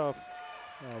a tough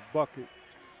bucket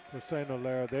for St.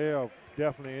 Hilaire. They are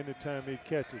definitely, anytime he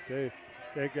catches it,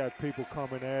 they got people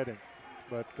coming at him.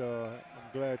 But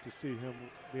I'm glad to see him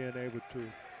being able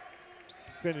to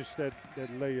finish that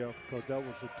layup, because that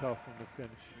was a tough one to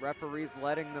finish. Referees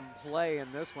letting them play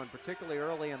in this one, particularly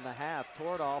early in the half.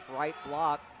 Tordoff, right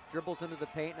block, dribbles into the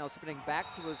paint, now spinning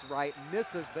back to his right,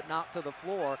 misses but not to the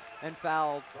floor, and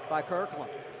fouled by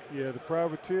Kirkland. Yeah, the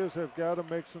Privateers have got to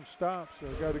make some stops.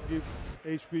 They've got to give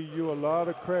HBU a lot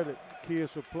of credit.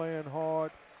 Kids are playing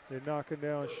hard. They're knocking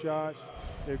down shots.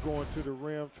 They're going to the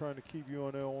rim, trying to keep you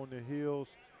on their heels.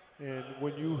 And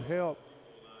when you help,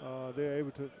 they're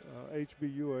able to,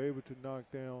 HBU are able to knock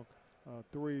down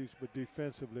threes, but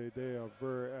defensively they are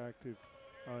very active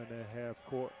in their half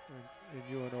court,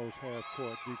 in UNO's half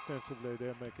court. Defensively,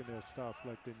 they're making their stops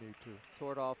like they need to.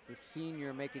 Tordoff, the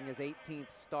senior, making his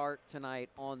 18th start tonight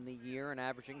on the year and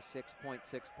averaging 6.6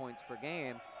 points per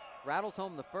game. Rattles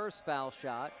home the first foul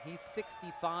shot. He's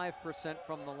 65%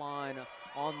 from the line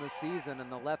on the season,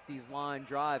 and the lefty's line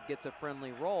drive gets a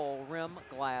friendly roll, rim,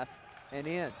 glass, and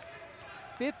in.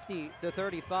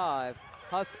 50-35,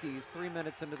 Huskies 3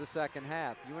 minutes into the second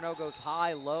half. UNO goes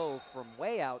high-low from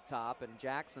way out top, and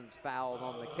Jackson's fouled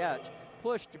on the catch.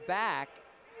 Pushed back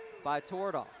by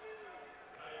Tordoff.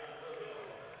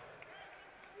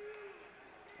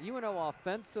 UNO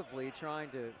offensively trying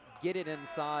to get it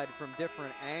inside from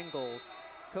different angles.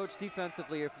 Coach,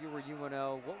 defensively, if you were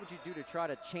UNO, what would you do to try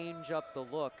to change up the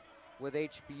look with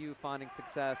HBU finding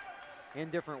success in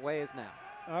different ways now?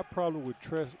 I probably would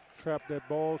trap that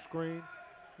ball screen.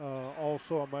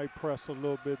 Also, I might press a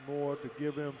little bit more to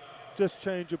give him, just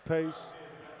change of pace,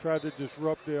 try to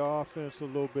disrupt their offense a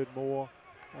little bit more.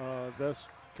 That's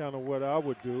kind of what I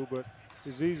would do, but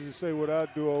it's easy to say what I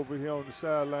do over here on the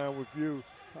sideline with you.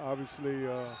 Obviously,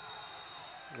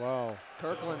 wow.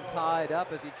 Kirkland tied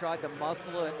up as he tried to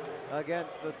muscle it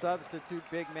against the substitute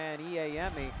big man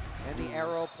Iemi, and the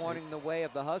arrow pointing the way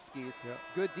of the Huskies. Yep.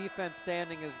 Good defense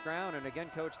standing his ground, and again,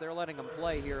 Coach, they're letting him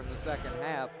play here in the second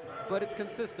half, but it's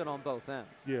consistent on both ends.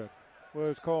 Yeah, well,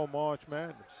 it's called March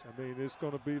Madness. I mean, it's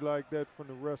going to be like that from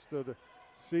the rest of the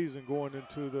season going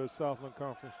into the Southland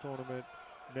Conference Tournament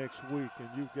next week, and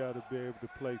you've got to be able to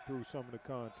play through some of the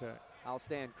contact. I'll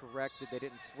stand corrected. They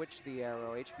didn't switch the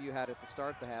arrow. HBU had it to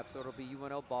start the half, so it'll be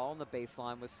UNO ball on the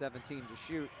baseline with 17 to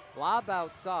shoot. Lob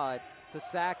outside to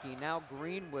Saki. Now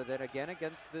Green with it again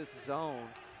against this zone.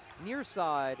 Near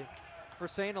side for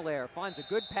St. Hilaire. Finds a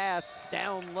good pass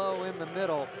down low in the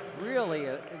middle. Really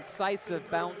an incisive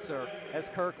bouncer as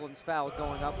Kirkland's foul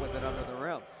going up with it under the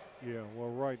rim. Yeah,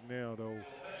 well, right now, though,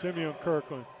 Simeon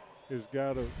Kirkland has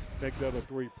got to make that a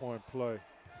three-point play.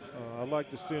 I'd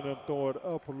like to see them throw it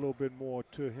up a little bit more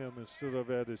to him instead of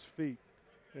at his feet.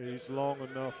 He's long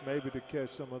enough maybe to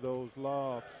catch some of those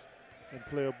lobs and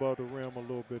play above the rim a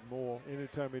little bit more.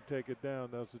 Anytime he take it down,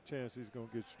 there's a chance he's going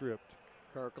to get stripped.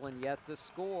 Kirkland yet to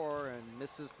score and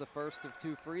misses the first of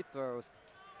 2 free throws.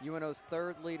 UNO's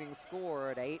third leading scorer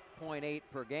at 8.8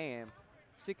 per game.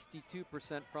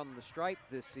 62% from the stripe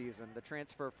this season. The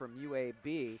transfer from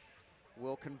UAB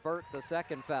will convert the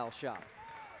second foul shot.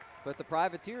 But the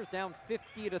Privateers down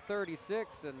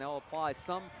 50-36, and they'll apply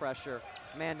some pressure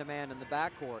man-to-man in the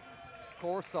backcourt.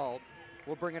 Corsalt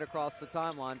will bring it across the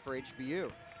timeline for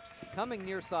HBU. Coming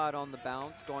near side on the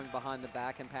bounce, going behind the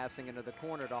back and passing into the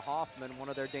corner to Hoffman, one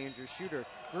of their dangerous shooters.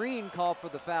 Green called for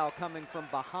the foul coming from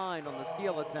behind on the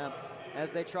steal attempt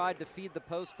as they tried to feed the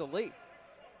post to Lee.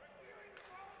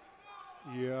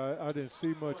 Yeah, I didn't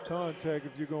see much contact.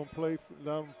 If you're going to let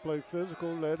them play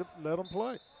physical, let them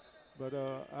play. But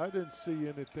I didn't see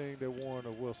anything that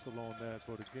warranted a whistle on that.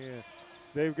 But again,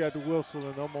 they've got the whistle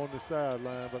and I'm on the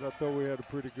sideline, but I thought we had a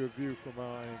pretty good view from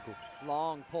our angle.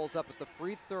 Long pulls up at the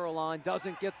free throw line,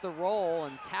 doesn't get the roll,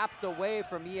 and tapped away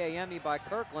from Iemi by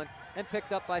Kirkland and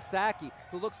picked up by Saki,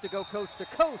 who looks to go coast to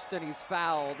coast, and he's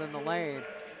fouled in the lane.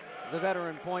 The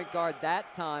veteran point guard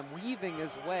that time weaving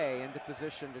his way into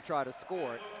position to try to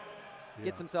score it. Yeah.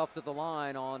 Gets himself to the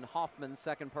line on Hoffman's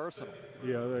second personal.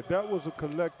 Yeah, that was a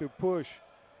collective push,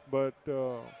 but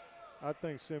I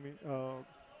think the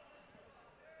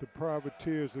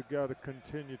Privateers have got to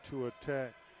continue to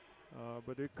attack,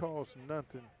 but it costs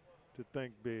nothing to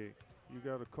think big.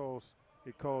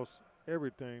 It costs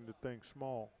everything to think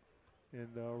small. And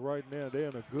right now they're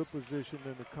in a good position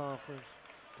in the conference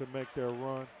to make their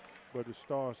run, but it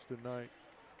starts tonight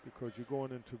because you're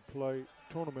going into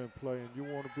tournament play, and you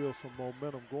want to build some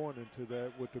momentum going into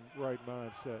that with the right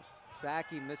mindset.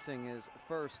 Saki missing his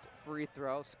first free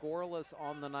throw, scoreless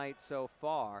on the night so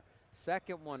far.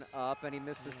 Second one up, and he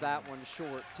misses that one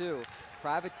short too.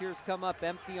 Privateers come up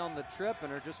empty on the trip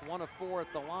and are just 1 of 4 at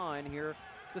the line here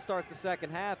to start the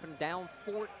second half, and down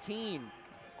 14.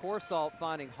 Corsalt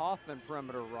finding Hoffman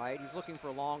perimeter right. He's looking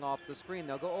for long off the screen.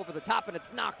 They'll go over the top, and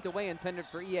it's knocked away, intended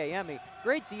for EAME.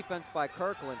 Great defense by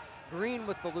Kirkland. Green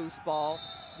with the loose ball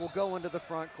will go into the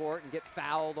front court and get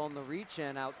fouled on the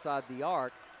reach-in outside the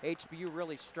arc. HBU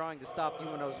really trying to stop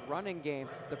UNO's running game.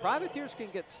 The Privateers can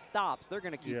get stops. They're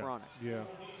going to keep running. Yeah.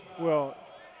 Well,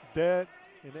 that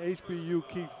and HBU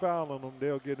keep fouling them,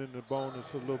 they'll get in the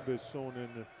bonus a little bit soon in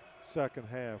the second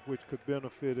half, which could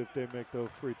benefit if they make those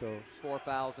free throws. 4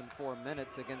 fouls in 4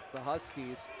 minutes against the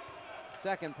Huskies.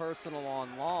 Second personal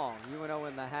on Long. UNO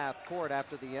in the half court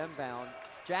after the inbound.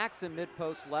 Jackson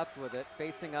mid-post left with it,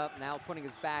 facing up now, putting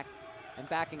his back and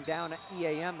backing down at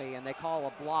EAME, and they call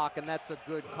a block, and that's a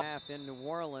good half in New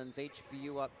Orleans.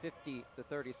 HBU up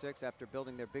 50-36 after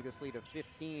building their biggest lead of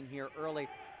 15 here early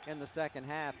in the second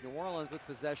half. New Orleans with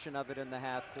possession of it in the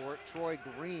half court. Troy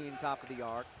Green, top of the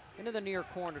arc, into the near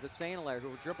corner to St. Hilaire, who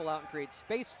will dribble out and create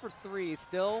space for three.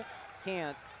 Still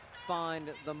can't find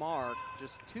the mark.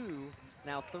 Just 2,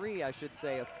 now 3, I should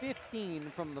say, of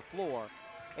 15 from the floor.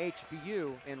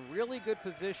 HBU in really good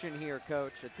position here,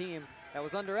 Coach. A team that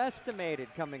was underestimated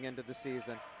coming into the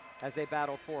season as they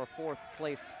battle for a 4th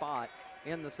place spot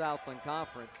in the Southland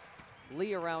Conference.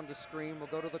 Lee around the screen will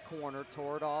go to the corner,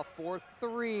 tore it off for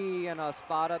 3, and a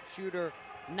spot-up shooter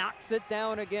knocks it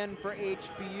down again for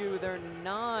HBU. They're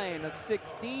 9 of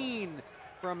 16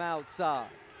 from outside.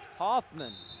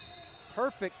 Hoffman,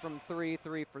 perfect from 3,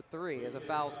 3 for 3 as a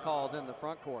foul's called in the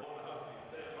front court.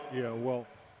 Yeah, well,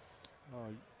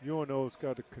 UNO's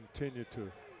got to continue to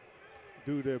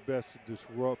do their best to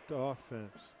disrupt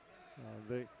offense.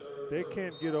 They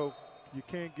can't get up. You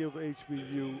can't give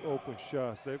HBU open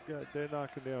shots. They're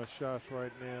knocking down shots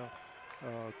right now.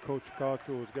 Coach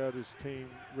Cottrell has got his team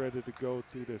ready to go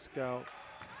through their scout,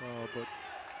 but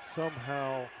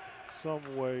somehow, some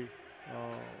way,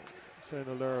 St.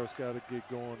 Hilaire's got to get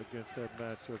going against that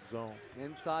matchup zone.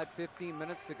 Inside 15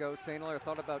 minutes ago, St. Hilaire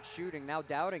thought about shooting, now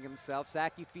doubting himself.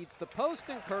 Saki feeds the post,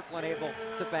 and Kirkland able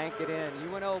to bank it in.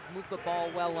 UNO moved the ball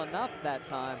well enough that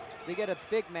time. They get a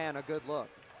big man a good look.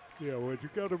 Yeah, well, you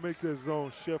got to make that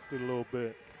zone shift a little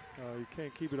bit. You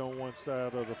can't keep it on one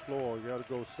side of the floor. You got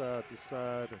to go side to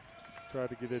side and try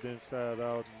to get it inside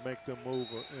out and make them move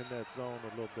in that zone a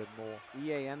little bit more.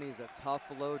 EAME is a tough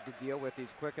load to deal with.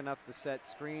 He's quick enough to set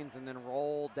screens and then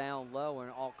roll down low,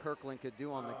 and all Kirkland could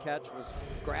do on the catch was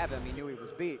grab him. He knew he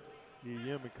was beat.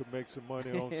 EAME could make some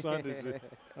money on Sundays if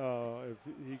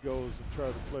he goes and try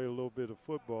to play a little bit of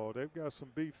football. They've got some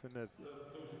beef in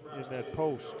that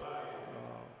post.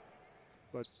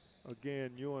 But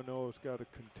again, UNO has got to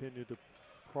continue to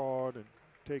prod and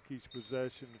take each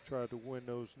possession to try to win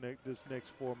this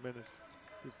next 4 minutes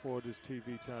before this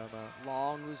TV timeout.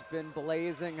 Long, who's been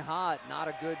blazing hot, not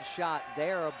a good shot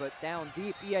there, but down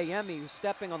deep. EAME, who's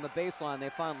stepping on the baseline,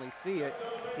 they finally see it.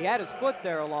 He had his foot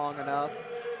there long enough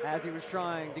as he was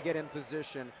trying to get in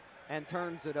position, and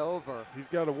turns it over. He's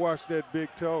got to watch that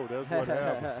big toe. That's what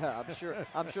happened.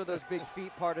 I'm sure those big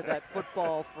feet part of that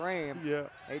football frame. Yeah.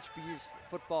 HBU's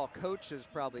football coach is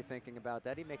probably thinking about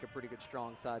that. He'd make a pretty good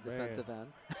strong side defensive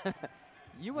end.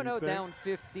 UNO down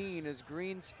 15 as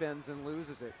Green spins and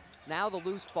loses it. Now the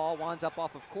loose ball winds up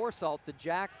off of Corsalt to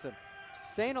Jackson.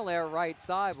 St. Hilaire right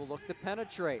side will look to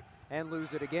penetrate and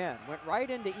lose it again. Went right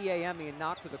into EAME and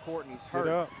knocked to the court, and he's hurt.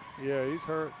 Get up. Yeah, he's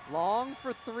hurt. Long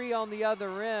for 3 on the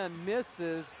other end,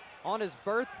 misses. On his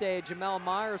birthday, Jamel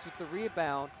Myers with the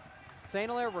rebound. St.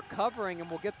 Hilaire recovering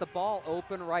and will get the ball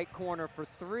open right corner for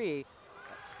 3.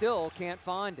 Still can't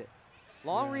find it.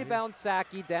 Long rebound,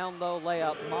 Saki, down low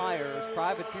layup, Myers.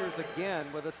 Privateers again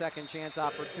with a second chance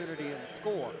opportunity and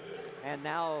score. And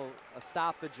now a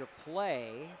stoppage of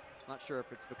play. Not sure if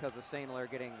it's because of St. Hilaire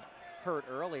getting hurt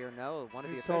earlier. No, one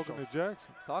of the officials. Talking to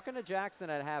Jackson. Talking to Jackson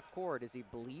at half court. Is he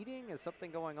bleeding? Is something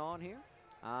going on here?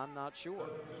 I'm not sure.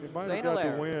 He might have got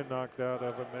the wind knocked out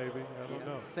of it, maybe. I don't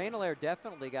know. St. Hilaire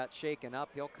definitely got shaken up.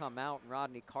 He'll come out, and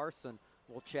Rodney Carson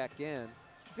will check in.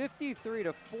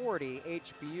 53-40,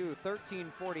 HBU,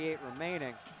 13:48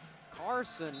 remaining.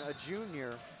 Carson, a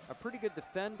junior, a pretty good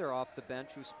defender off the bench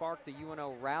who sparked a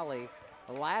UNO rally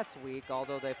last week,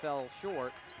 although they fell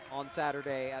short on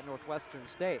Saturday at Northwestern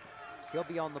State. He'll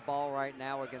be on the ball right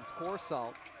now against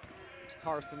Corsalt.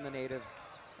 Carson, the native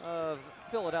of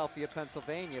Philadelphia,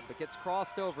 Pennsylvania, but gets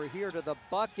crossed over here to the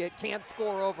bucket. Can't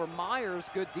score over Myers.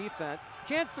 Good defense.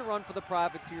 Chance to run for the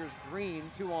Privateers. Green,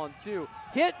 2-on-2.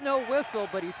 Hit, no whistle,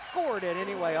 but he scored it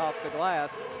anyway off the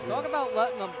glass. Talk about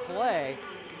letting them play.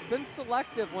 It's been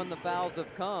selective when the fouls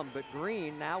have come, but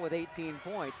Green now with 18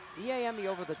 points. EAME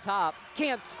over the top.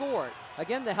 Can't score it.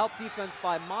 Again, the help defense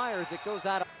by Myers. It goes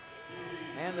out.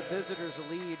 And the visitors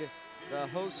lead the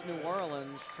host New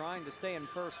Orleans, trying to stay in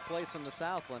first place in the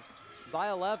Southland by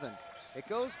 11. It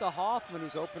goes to Hoffman,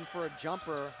 who's open for a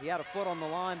jumper. He had a foot on the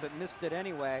line, but missed it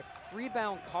anyway.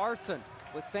 Rebound Carson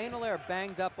with St. Hilaire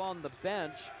banged up on the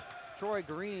bench. Troy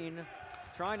Green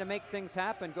trying to make things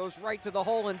happen, goes right to the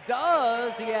hole and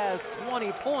does. He has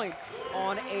 20 points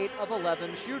on 8 of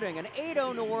 11 shooting. An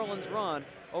 8-0 New Orleans run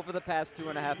over the past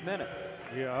 2.5 minutes.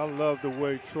 Yeah, I love the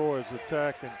way Troy is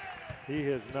attacking. He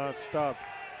has not stopped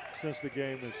since the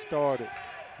game has started.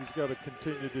 He's got to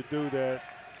continue to do that.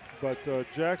 But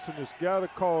Jackson has got to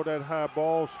call that high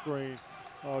ball screen.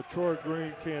 Troy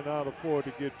Green cannot afford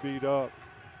to get beat up.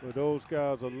 But those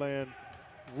guys are laying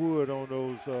wood on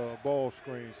those ball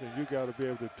screens, and you got to be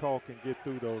able to talk and get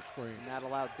through those screens. And that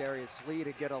allowed Darius Lee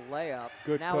to get a layup.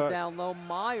 Good now cut. Down low,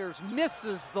 Myers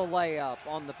misses the layup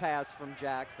on the pass from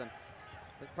Jackson.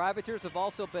 The Privateers have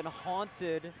also been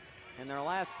haunted in their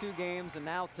last 2 games and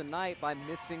now tonight by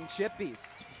missing chippies.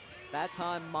 That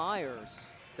time Myers.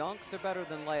 Dunks are better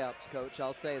than layups, Coach,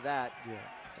 I'll say that. Yeah.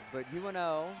 But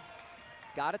UNO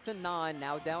got it to 9,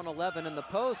 now down 11 in the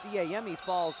post. EAME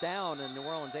falls down and New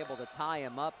Orleans able to tie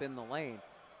him up in the lane.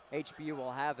 HBU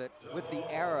will have it with the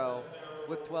arrow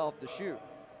with 12 to shoot.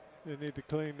 They need to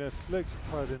clean that slick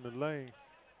spot in the lane.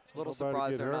 A little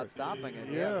surprised they're not stopping it.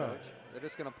 Yeah, Coach. They're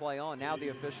just going to play on. Now the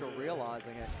official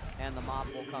realizing it, and the mop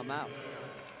will come out.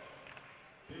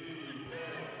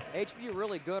 HBU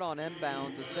really good on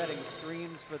inbounds of setting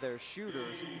screens for their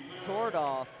shooters.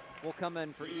 Tordoff will come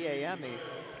in for EAME,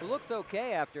 who looks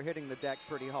okay after hitting the deck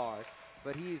pretty hard,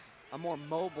 but he's a more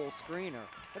mobile screener.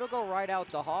 It'll go right out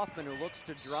to Hoffman, who looks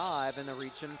to drive, and the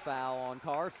reach and foul on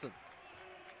Carson.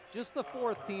 Just the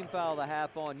 4th team foul of the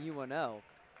half on UNO.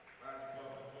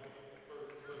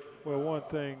 Well, one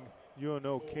thing,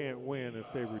 UNO can't win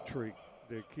if they retreat.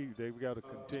 They've got to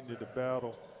continue to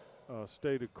battle,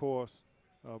 stay the course.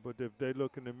 But if they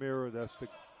look in the mirror,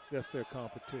 that's their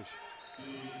competition.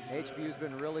 HBU's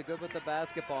been really good with the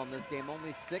basketball in this game.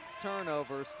 Only 6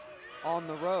 turnovers on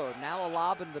the road. Now a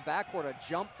lob into the backcourt, a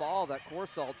jump ball that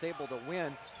Corsalt's able to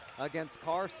win against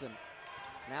Carson.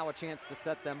 Now a chance to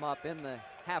set them up in the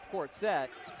half-court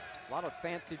set. A lot of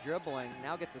fancy dribbling.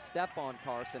 Now gets a step on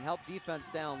Carson. Help defense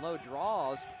down low,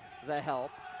 draws the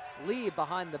help. Lee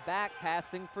behind the back,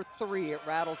 passing for 3. It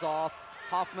rattles off.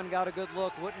 Hoffman got a good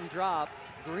look, wouldn't drop.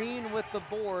 Green with the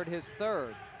board, his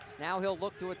 3rd. Now he'll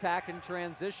look to attack in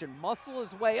transition. Muscle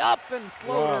his way up and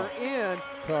floater in.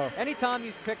 Tough. Anytime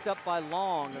he's picked up by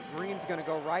Long, Green's going to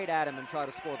go right at him and try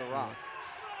to score the rock.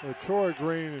 Well, Troy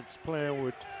Green is playing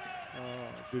with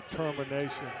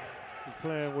determination. He's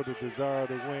playing with a desire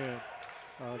to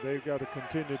win. They've got to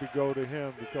continue to go to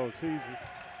him because he's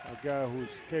a guy who's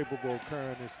capable of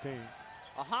carrying his team.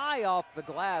 A high off the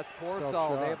glass,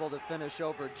 Corsall able to finish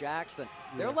over Jackson.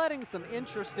 They're letting some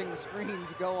interesting screens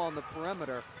go on the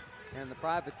perimeter, and the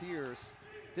Privateers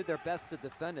did their best to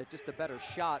defend it. Just a better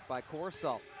shot by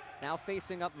Corsall. Now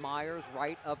facing up Myers,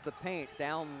 right of the paint.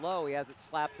 Down low, he has it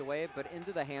slapped away, but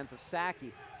into the hands of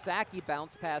Sackey. Sackey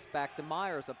bounce pass back to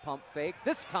Myers, a pump fake.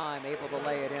 This time able to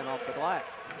lay it in off the glass.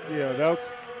 Yeah, that's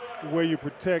the way you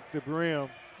protect the rim,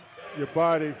 your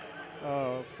body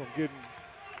from getting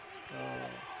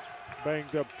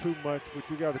banged up too much, but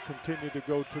you got to continue to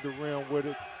go to the rim with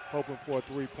it, hoping for a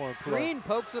 3-point play. Green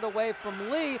pokes it away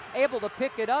from Lee, able to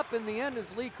pick it up in the end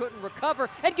as Lee couldn't recover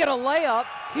and get a layup.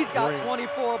 He's got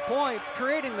 24 points,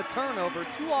 creating the turnover.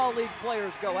 2 all-league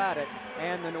players go at it,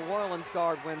 and the New Orleans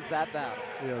guard wins that battle.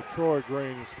 Yeah, Troy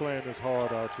Green is playing his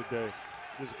heart out today.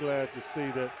 Just glad to see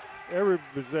that every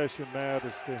possession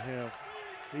matters to him.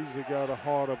 He's got a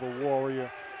heart of a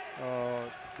warrior.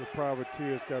 The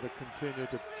Privateers got to continue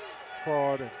to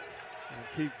prod and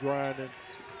keep grinding.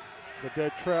 But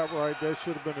that trap right there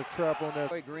should have been a trap on that.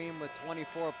 Troy Green with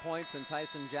 24 points and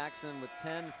Tyson Jackson with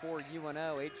 10 for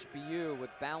UNO. HBU with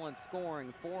balanced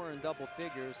scoring, 4 in double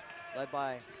figures, led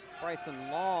by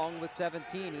Bryson Long with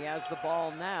 17. He has the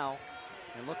ball now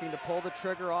and looking to pull the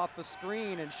trigger off the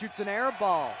screen and shoots an air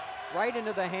ball right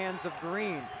into the hands of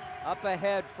Green. Up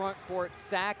ahead, front court,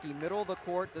 Sackey, middle of the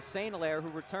court to St. Hilaire, who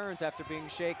returns after being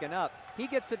shaken up. He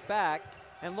gets it back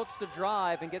and looks to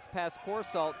drive and gets past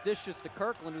Corsalt, dishes to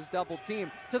Kirkland, who's double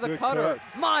teamed, to the cutter.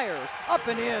 Myers, up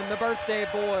and in, the birthday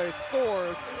boy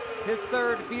scores his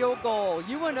third field goal.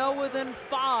 UNO within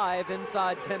 5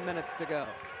 inside 10 minutes to go.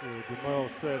 Yeah, Jamal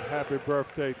said, happy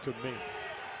birthday to me.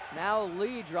 Now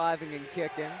Lee driving and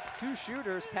kicking. Two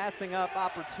shooters passing up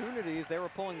opportunities. They were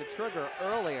pulling the trigger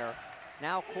earlier.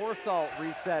 Now Corsalt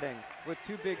resetting with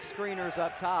two big screeners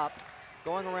up top.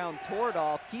 Going around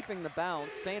Tordoff, keeping the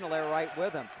bounce. St. Hilaire right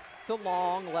with him. To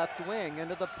Long, left wing,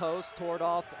 into the post.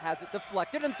 Tordoff has it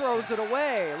deflected and throws it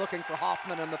away. Looking for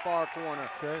Hoffman in the far corner.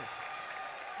 Okay.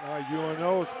 All right,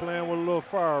 UNO's playing with a little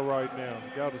fire right now.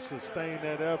 Got to sustain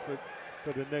that effort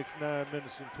for the next 9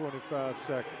 minutes and 25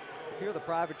 seconds. If you're the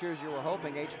Privateers, you were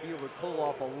hoping HBU would cool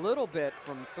off a little bit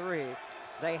from three.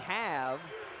 They have,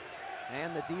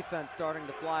 and the defense starting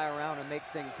to fly around and make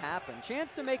things happen.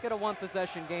 Chance to make it a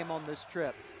one-possession game on this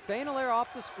trip. St. Hilaire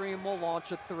off the screen will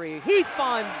launch a three. He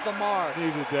finds the mark.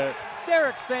 Needed that.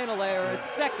 Derek St. Hilaire, his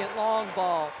second long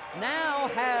ball, now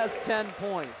has 10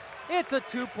 points. It's a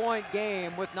 2-point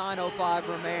game with 9:05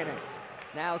 remaining.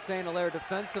 Now St. Hilaire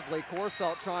defensively,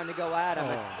 Corsalt trying to go at him.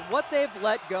 And what they've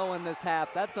let go in this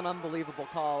half, that's an unbelievable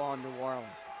call on New Orleans.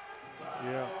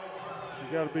 Yeah,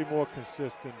 you got to be more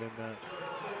consistent than that.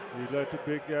 You let the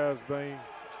big guys bang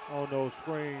on those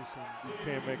screens and you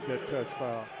can't make that touch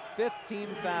foul. 15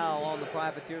 foul on the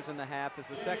Privateers in the half is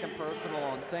the second personal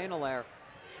on St. Hilaire.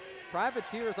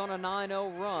 Privateers on a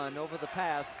 9-0 run over the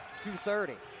past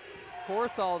 2:30.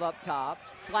 Corsalt up top,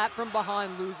 slap from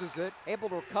behind, loses it, able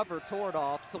to recover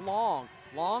Tordoff to Long.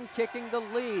 Long kicking to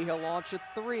Lee, he'll launch a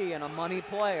three, and a money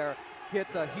player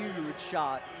hits a huge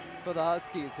shot for the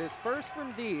Huskies. His first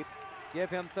from deep, give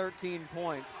him 13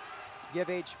 points, give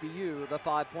HBU the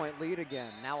 5-point lead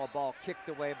again. Now a ball kicked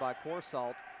away by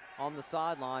Corsalt on the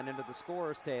sideline into the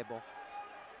scorer's table.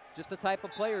 Just the type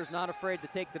of player who's not afraid to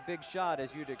take the big shot, as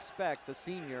you'd expect, the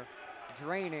senior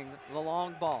draining the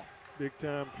long ball.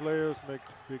 Big-time players make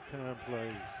big-time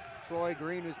plays. Troy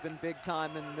Green, who's been big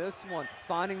time in this one,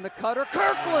 finding the cutter.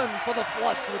 Kirkland for the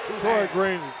flush with two Troy hands.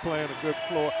 Green is playing a good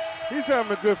floor. He's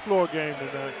having a good floor game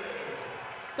tonight.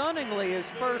 Stunningly, his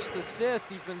first assist,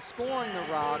 he's been scoring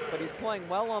the rock, but he's playing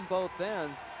well on both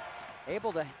ends.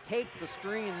 Able to take the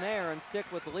screen there and stick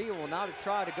with Lee. Will now to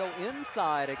try to go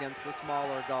inside against the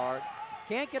smaller guard.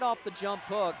 Can't get off the jump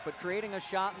hook, but creating a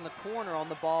shot in the corner on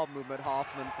the ball movement,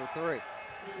 Hoffman for three.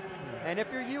 And if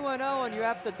you're UNO and you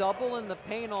have to double in the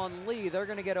paint on Lee, they're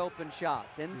going to get open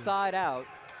shots. Inside out,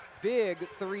 big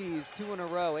threes, 2 in a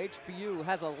row. HBU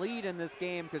has a lead in this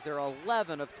game because they're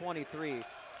 11 of 23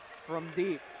 from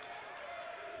deep.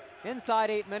 Inside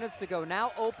 8 minutes to go.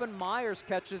 Now open, Myers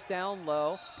catches down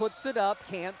low, puts it up,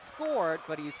 can't score it,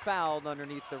 but he's fouled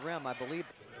underneath the rim, I believe.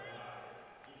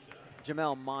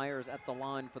 Jamel Myers at the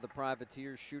line for the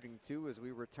Privateers, shooting two as we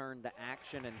return to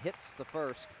action, and hits the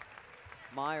first.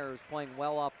 Myers playing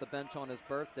well off the bench on his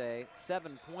birthday.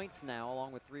 7 points now,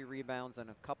 along with 3 rebounds and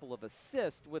a couple of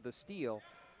assists with a steal.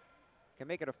 Can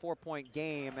make it a 4-point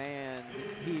game, and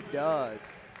he does.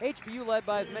 HBU led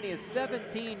by as many as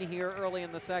 17 here early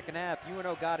in the second half.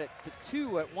 UNO got it to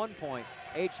 2 at one point.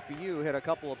 HBU hit a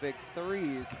couple of big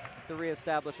threes to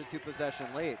reestablish a 2-possession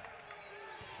lead.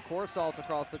 Corsalt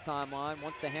across the timeline,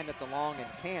 wants to hand it to Long and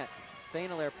can't.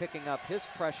 St. Hilaire picking up his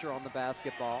pressure on the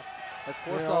basketball. As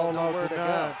Corsalt nowhere to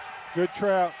go. Good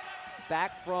trap.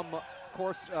 Back from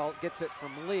Corsalt, gets it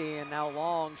from Lee, and now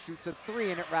Long shoots a three,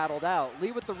 and it rattled out.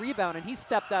 Lee with the rebound, and he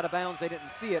stepped out of bounds. They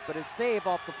didn't see it, but his save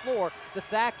off the floor to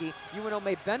Saki. UNO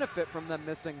may benefit from them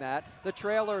missing that. The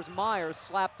trailer's Myers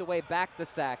slapped away back to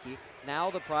Saki.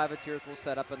 Now the Privateers will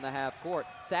set up in the half court.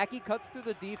 Saki cuts through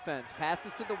the defense,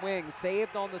 passes to the wing,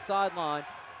 saved on the sideline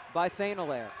by St.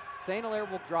 Hilaire. St. Hilaire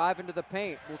will drive into the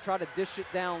paint, will try to dish it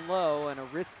down low, and a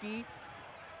risky,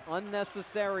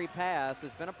 unnecessary pass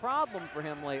has been a problem for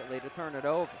him lately to turn it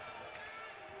over.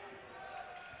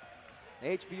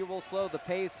 HBU will slow the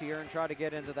pace here and try to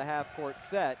get into the half-court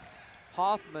set.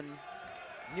 Hoffman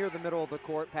near the middle of the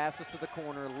court, passes to the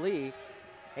corner. Lee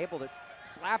able to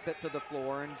slap it to the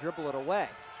floor and dribble it away.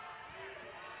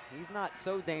 He's not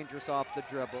so dangerous off the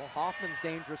dribble. Hoffman's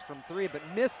dangerous from three, but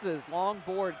misses. Long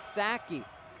board, Saki.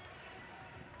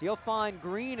 He'll find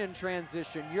Green in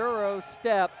transition. Euro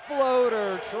step,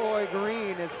 floater. Troy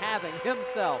Green is having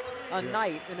himself a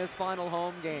night in his final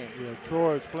home game. Yeah,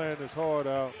 Troy's playing his heart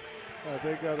out.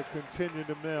 They got to continue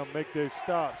to now make their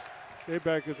stops. They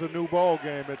back, it's a new ball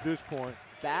game at this point.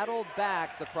 Battled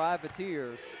back the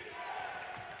Privateers.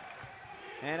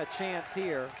 And a chance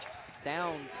here,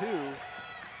 down two.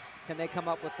 Can they come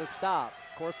up with the stop?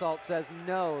 Corsalt says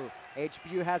no.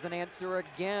 HBU has an answer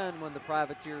again when the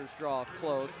Privateers draw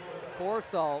close.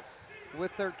 Corsalt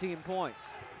with 13 points.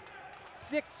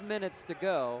 6 minutes to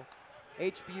go.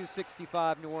 HBU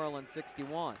 65, New Orleans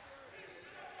 61.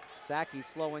 Saki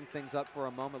slowing things up for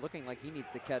a moment, looking like he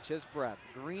needs to catch his breath.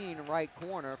 Green right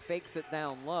corner, fakes it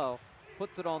down low,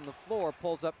 puts it on the floor,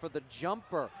 pulls up for the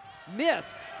jumper.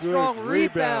 Missed. Strong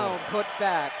rebound. Put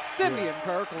back. Simeon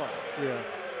Kirkland. Yeah.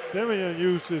 Simeon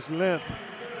used his length,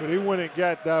 but he went and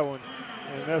got that one.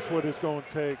 And that's what it's going to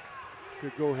take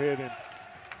to go ahead and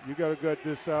you got to gut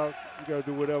this out. You got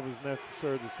to do whatever's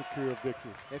necessary to secure a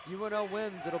victory. If UNO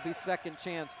wins, it'll be second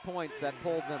chance points that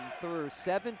pulled them through.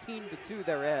 17-2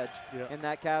 their edge in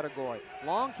that category.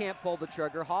 Long can't pull the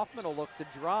trigger. Hoffman will look to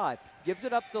drive. Gives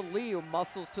it up to Lee, who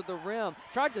muscles to the rim.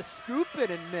 Tried to scoop it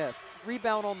and missed.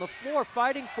 Rebound on the floor,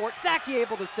 fighting for it. Saki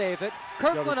able to save it.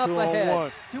 Kirkland up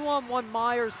ahead. 2-on-1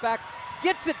 Myers back.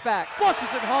 Gets it back. Flushes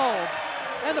it home.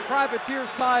 And the Privateers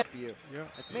tie.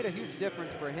 It's made a huge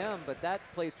difference for him, but that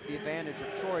plays to the advantage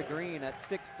of Troy Green at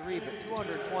 6'3", but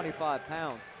 225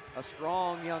 pounds. A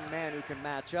strong young man who can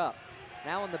match up.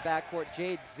 Now in the backcourt,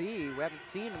 Jade Z, who we haven't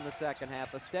seen in the second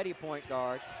half, a steady point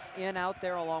guard, in out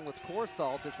there along with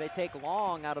Corsalt as they take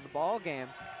Long out of the ball game.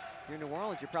 If you're New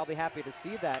Orleans, you're probably happy to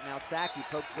see that. Now Saki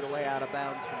pokes it away out of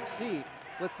bounds from C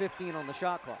with 15 on the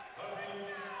shot clock.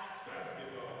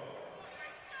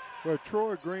 Well,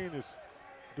 Troy Green is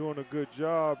doing a good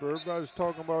job. Everybody's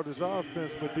talking about his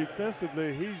offense, but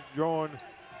defensively, he's drawing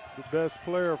the best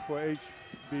player for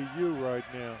HBU right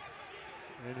now.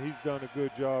 And he's done a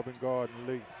good job in guarding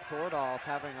Lee. Tordoff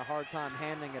having a hard time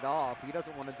handing it off. He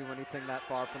doesn't want to do anything that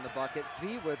far from the bucket.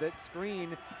 Z with it,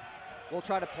 screen. Will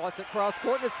try to plus it cross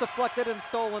court, and it's deflected and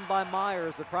stolen by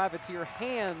Myers. The Privateer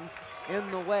hands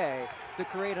in the way to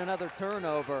create another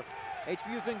turnover.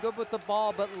 HBU's been good with the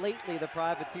ball, but lately the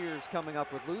Privateers coming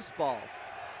up with loose balls.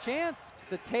 Chance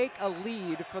to take a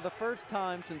lead for the first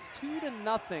time since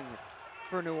 2-0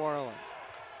 for New Orleans.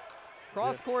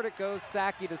 Cross court it goes,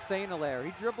 Saki to St. Hilaire.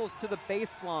 He dribbles to the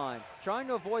baseline, trying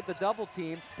to avoid the double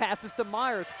team. Passes to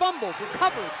Myers, fumbles,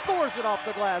 recovers, scores it off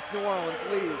the glass. New Orleans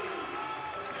leads.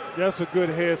 That's a good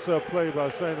heads-up play by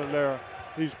St. Hilaire.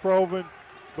 He's proven,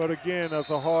 but again, that's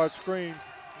a hard screen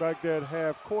back there at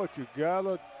half court. You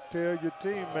gotta tell your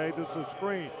teammate it's a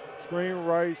screen. Screen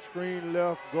right, screen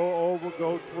left, go over,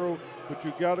 go through, but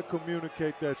you got to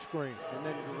communicate that screen. And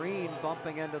then Green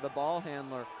bumping into the ball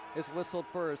handler is whistled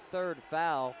for his third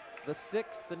foul, the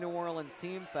 6th the New Orleans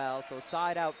team foul, so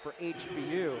side out for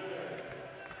HBU.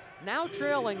 Now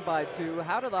trailing by 2,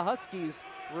 how do the Huskies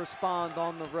respond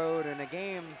on the road in a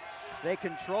game they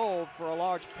controlled for a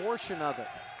large portion of it?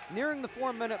 Nearing the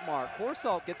 4-minute mark,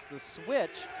 Corsalt gets the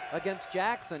switch against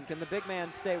Jackson. Can the big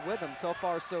man stay with him? So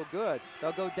far, so good.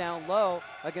 They'll go down low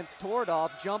against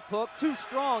Tordoff. Jump hook, too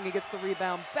strong. He gets the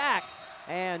rebound back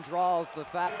and draws the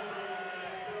foul.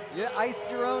 You iced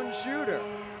your own shooter.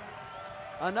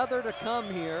 Another to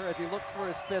come here as he looks for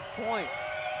his 5th point.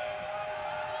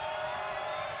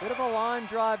 Bit of a line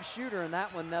drive shooter, and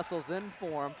that one nestles in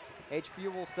for him.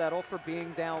 HBU will settle for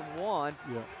being down 1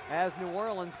 as New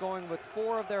Orleans going with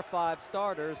 4 of their 5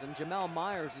 starters, and Jamel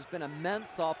Myers has been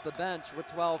immense off the bench with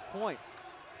 12 points.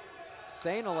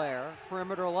 St. Hilaire,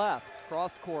 perimeter left,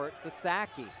 cross court to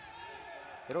Saki.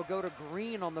 It'll go to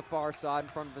Green on the far side in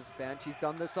front of his bench. He's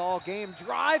done this all game.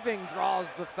 Driving, draws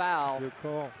the foul. Good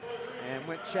call. And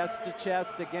went chest to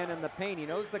chest again in the paint. He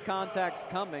knows the contact's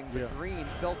coming, but Green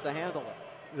built to handle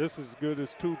it. This is good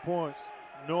as 2 points.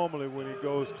 Normally when he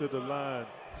goes to the line,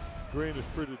 Green is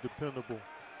pretty dependable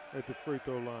at the free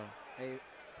throw line. A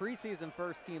preseason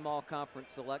first-team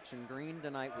all-conference selection, Green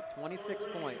tonight with 26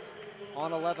 points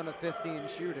on 11 of 15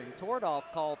 shooting. Tordoff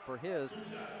called for his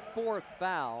 4th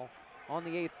foul on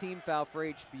the 8th team foul for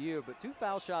HBU, but 2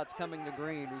 foul shots coming to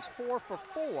Green, who's 4 for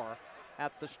 4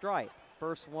 at the stripe.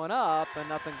 First one up and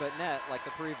nothing but net like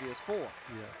the previous 4.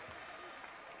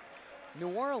 New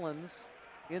Orleans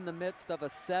in the midst of a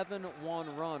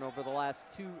 7-1 run over the last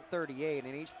 2:38,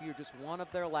 and HBU just 1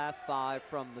 of their last 5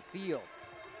 from the field.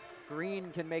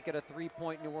 Green can make it a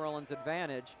 3-point New Orleans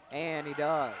advantage, and he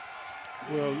does.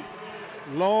 Well,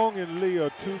 Long and Lee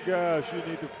are 2 guys you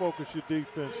need to focus your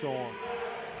defense on.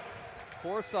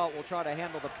 Corsalt will try to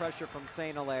handle the pressure from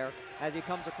St. Hilaire as he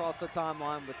comes across the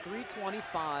timeline with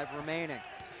 3:25 remaining.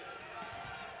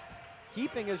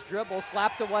 Keeping his dribble,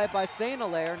 slapped away by St.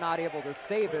 Hilaire, not able to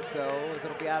save it though, as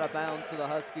it'll be out of bounds to the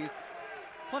Huskies.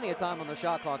 Plenty of time on the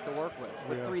shot clock to work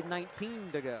with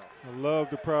 3:19 to go. I love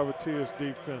the Privateers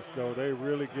defense though. They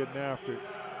really getting after it.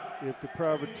 If the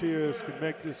Privateers can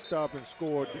make this stop and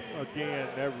score again,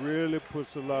 that really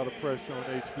puts a lot of pressure on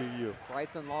HBU.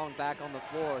 Bryson Long back on the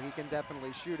floor. He can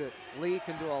definitely shoot it. Lee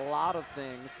can do a lot of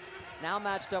things. Now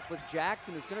matched up with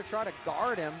Jackson, who's going to try to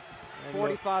guard him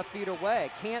 45 feet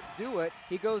away. Can't do it.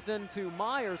 He goes into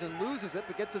Myers and loses it,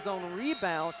 but gets his own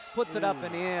rebound, puts it up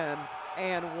and in,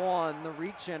 and one. The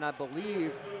reach in, I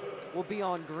believe, will be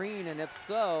on Green, and if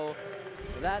so,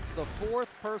 that's the 4th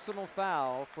personal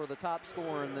foul for the top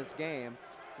scorer in this game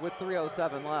with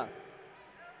 3:07 left.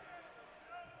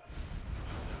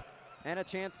 And a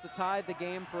chance to tie the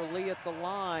game for Lee at the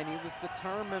line. He was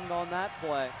determined on that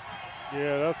play.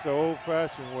 Yeah, that's the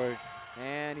old-fashioned way.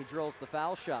 And he drills the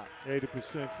foul shot.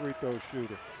 80% free throw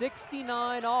shooter.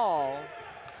 69 all.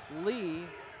 Lee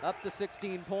up to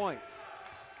 16 points.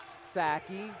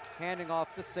 Saki handing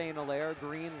off to St. Hilaire.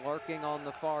 Green lurking on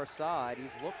the far side.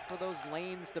 He's looked for those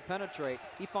lanes to penetrate.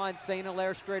 He finds St.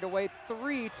 Hilaire straight away.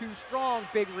 3, too strong.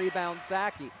 Big rebound,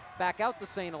 Saki. Back out to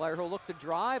St. Hilaire, who'll look to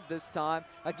drive this time.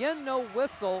 Again, no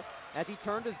whistle as he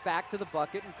turned his back to the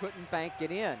bucket and couldn't bank it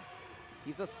in.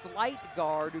 He's a slight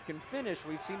guard who can finish.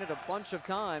 We've seen it a bunch of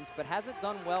times, but hasn't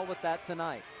done well with that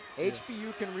tonight. Yeah.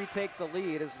 HBU can retake the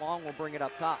lead as Long will bring it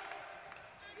up top.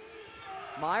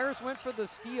 Myers went for the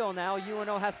steal. Now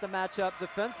UNO has to match up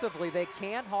defensively. They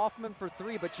can't Hoffman for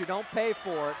 3, but you don't pay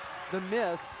for it. The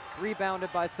miss,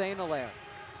 rebounded by St. Hilaire.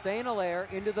 St. Hilaire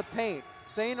into the paint.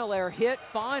 St. Hilaire hit,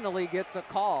 finally gets a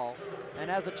call, and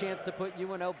has a chance to put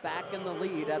UNO back in the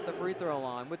lead at the free throw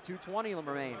line with 2:20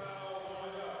 remaining.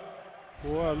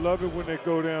 Boy, I love it when they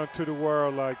go down to the wire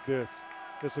like this.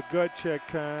 It's a gut check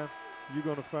time. You're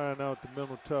going to find out the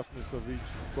mental toughness of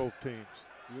both teams.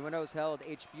 UNO's held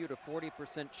HBU to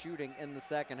 40% shooting in the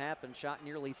second half and shot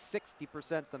nearly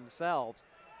 60% themselves.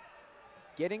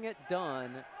 Getting it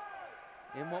done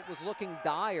in what was looking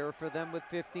dire for them with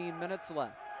 15 minutes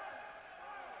left.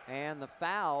 And the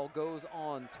foul goes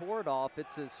on Tordoff.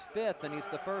 It's his 5th, and he's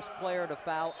the first player to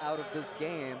foul out of this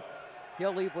game.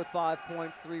 He'll leave with 5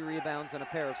 points, 3 rebounds, and a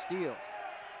pair of steals.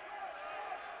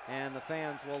 And the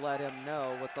fans will let him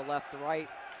know with the left-right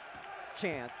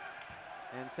chant.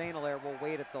 And St. Hilaire will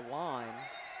wait at the line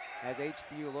as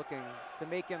HBU looking to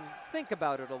make him think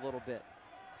about it a little bit.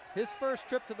 His first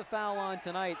trip to the foul line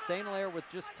tonight, St. Hilaire with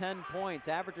just 10 points,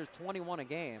 averages 21 a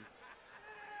game,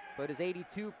 but is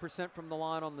 82% from the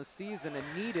line on the season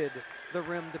and needed the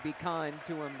rim to be kind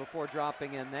to him before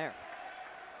dropping in there.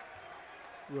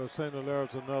 Well, St. Hilaire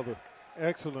is another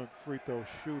excellent free throw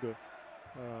shooter.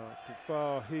 To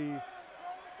foul he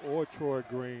or Troy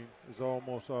Green is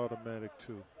almost automatic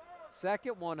too.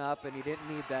 Second one up, and he didn't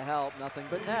need the help, nothing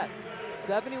but net.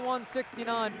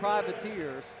 71-69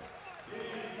 Privateers.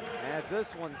 As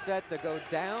this one's set to go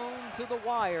down to the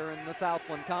wire in the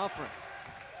Southland Conference.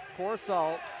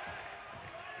 Corsalt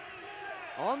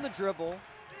on the dribble,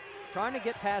 trying to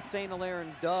get past St. Hilaire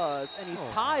and does, and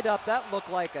he's tied up. That looked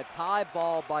like a tie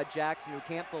ball by Jackson, who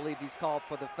can't believe he's called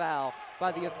for the foul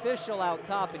by the official out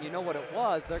top, and you know what it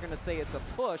was. They're gonna say it's a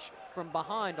push from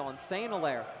behind on St.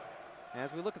 Hilaire.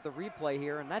 As we look at the replay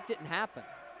here, and that didn't happen.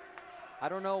 I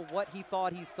don't know what he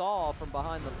thought he saw from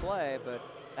behind the play, but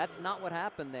that's not what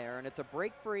happened there, and it's a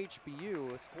break for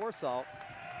HBU as Corsalt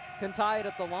can tie it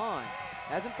at the line.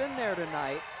 Hasn't been there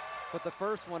tonight, but the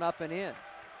first one up and in.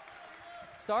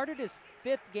 Started his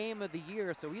 5th game of the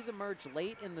year, so he's emerged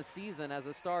late in the season as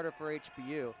a starter for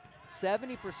HBU.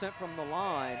 70% from the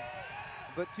line,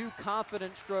 but 2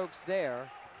 confident strokes there.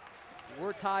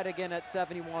 We're tied again at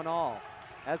 71 all.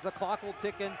 As the clock will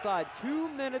tick inside, 2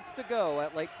 minutes to go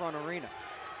at Lakefront Arena.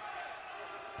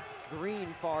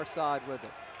 Green far side with it.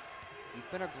 He's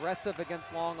been aggressive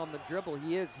against Long on the dribble.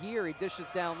 He is here, he dishes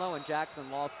down low, and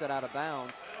Jackson lost it out of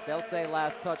bounds. They'll say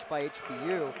last touch by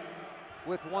HBU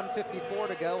with 1:54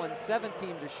 to go and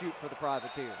 17 to shoot for the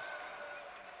Privateers.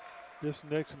 This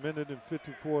next minute and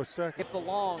 54 seconds. It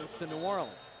belongs to New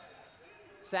Orleans.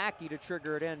 Saki to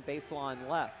trigger it in, baseline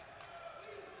left.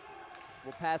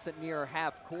 Will pass it near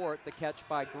half court, the catch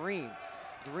by Green.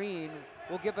 Green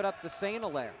will give it up to St.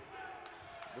 Hilaire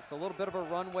with a little bit of a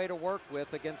runway to work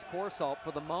with against Corsalt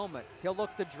for the moment. He'll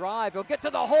look to drive, he'll get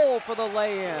to the hole for the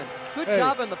lay-in. Good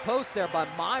job in the post there by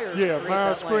Myers. Yeah,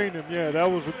 Myers screened him. Yeah, that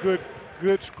was a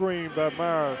good screen by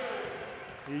Myers.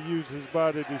 He used his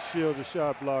body to shield the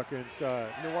shot block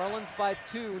inside. New Orleans by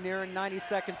 2, nearing 90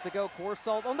 seconds to go.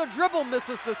 Corsalt on the dribble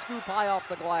misses the scoop high off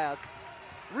the glass.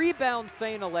 Rebound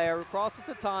St. Hilaire, who crosses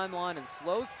the timeline and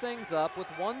slows things up with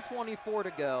 1:24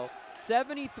 to go.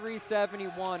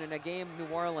 73-71 in a game New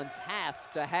Orleans has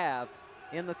to have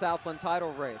in the Southland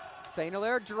title race. St.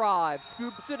 Hilaire drives,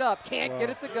 scoops it up, can't get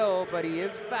it to go, but he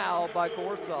is fouled by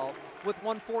Corsalt with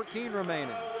 1:14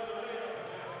 remaining.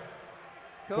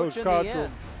 Coach in the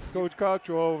end. Coach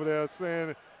Cottrell over there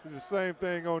saying it's the same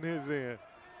thing on his end.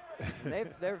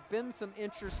 There have been some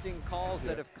interesting calls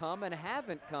that have come and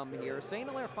haven't come here. St.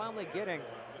 Hilaire finally getting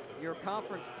your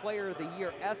Conference Player of the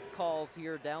Year calls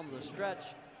here down the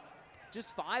stretch.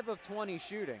 Just 5 of 20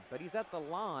 shooting, but he's at the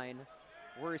line,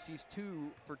 whereas he's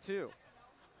 2 for 2.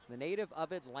 The native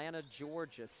of Atlanta,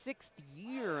 Georgia, 6th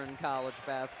year in college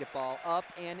basketball, up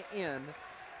and in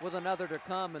with another to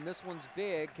come, and this one's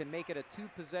big, can make it a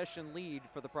 2-possession lead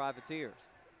for the Privateers.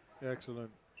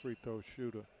 Excellent free throw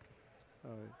shooter.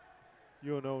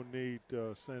 UNO need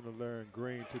St. Hilaire and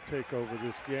Green to take over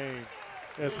this game,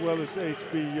 as well as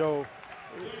HBU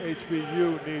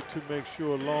need to make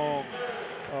sure Long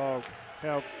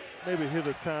have maybe hit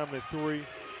a timely 3,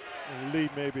 and Lee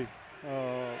maybe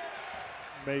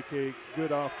make a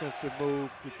good offensive move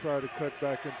to try to cut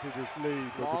back into this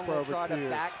lead. But Long will try to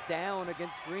back down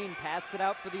against Green, pass it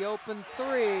out for the open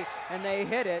 3, and they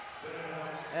hit it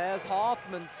as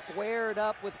Hoffman squared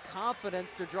up with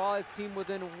confidence to draw his team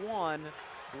within 1.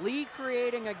 Lee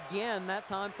creating again, that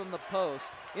time from the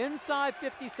post. Inside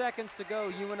 50 seconds to go,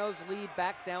 UNO's lead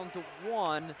back down to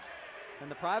 1, and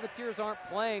the Privateers aren't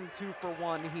playing 2 for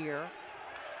 1 here.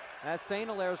 As St.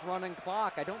 Hilaire's running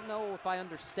clock, I don't know if I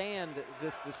understand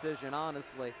this decision,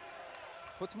 honestly.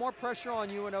 Puts more pressure on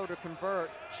UNO to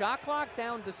convert. Shot clock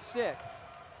down to 6.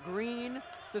 Green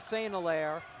to St.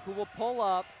 Hilaire, who will pull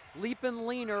up. Leaping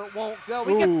leaner, won't go.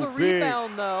 He gets the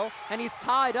rebound, though, and he's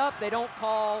tied up. They don't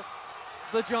call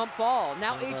the jump ball.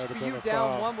 Now HBU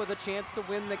down 1 with a chance to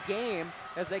win the game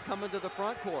as they come into the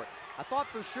front court. I thought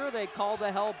for sure they'd call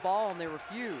the held ball, and they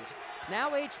refused.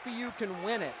 Now HBU can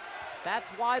win it.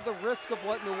 That's why the risk of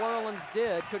what New Orleans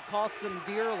did could cost them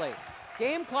dearly.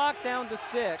 Game clock down to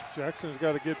 6. Jackson's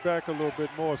got to get back a little bit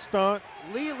more. Stunt.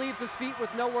 Lee leaves his feet with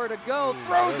nowhere to go,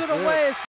 throws it away.